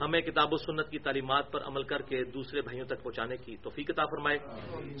 ہمیں کتاب و سنت کی تعلیمات پر عمل کر کے دوسرے بھائیوں تک پہنچانے کی توفیق عطا فرمائے۔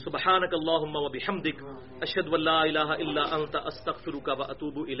 سبحانک اللہم و بحمدک، اشہد ان لا الہ الا انت، استغفرک و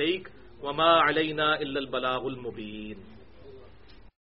اتوب الیک، وما علینا الا البلاغ المبین۔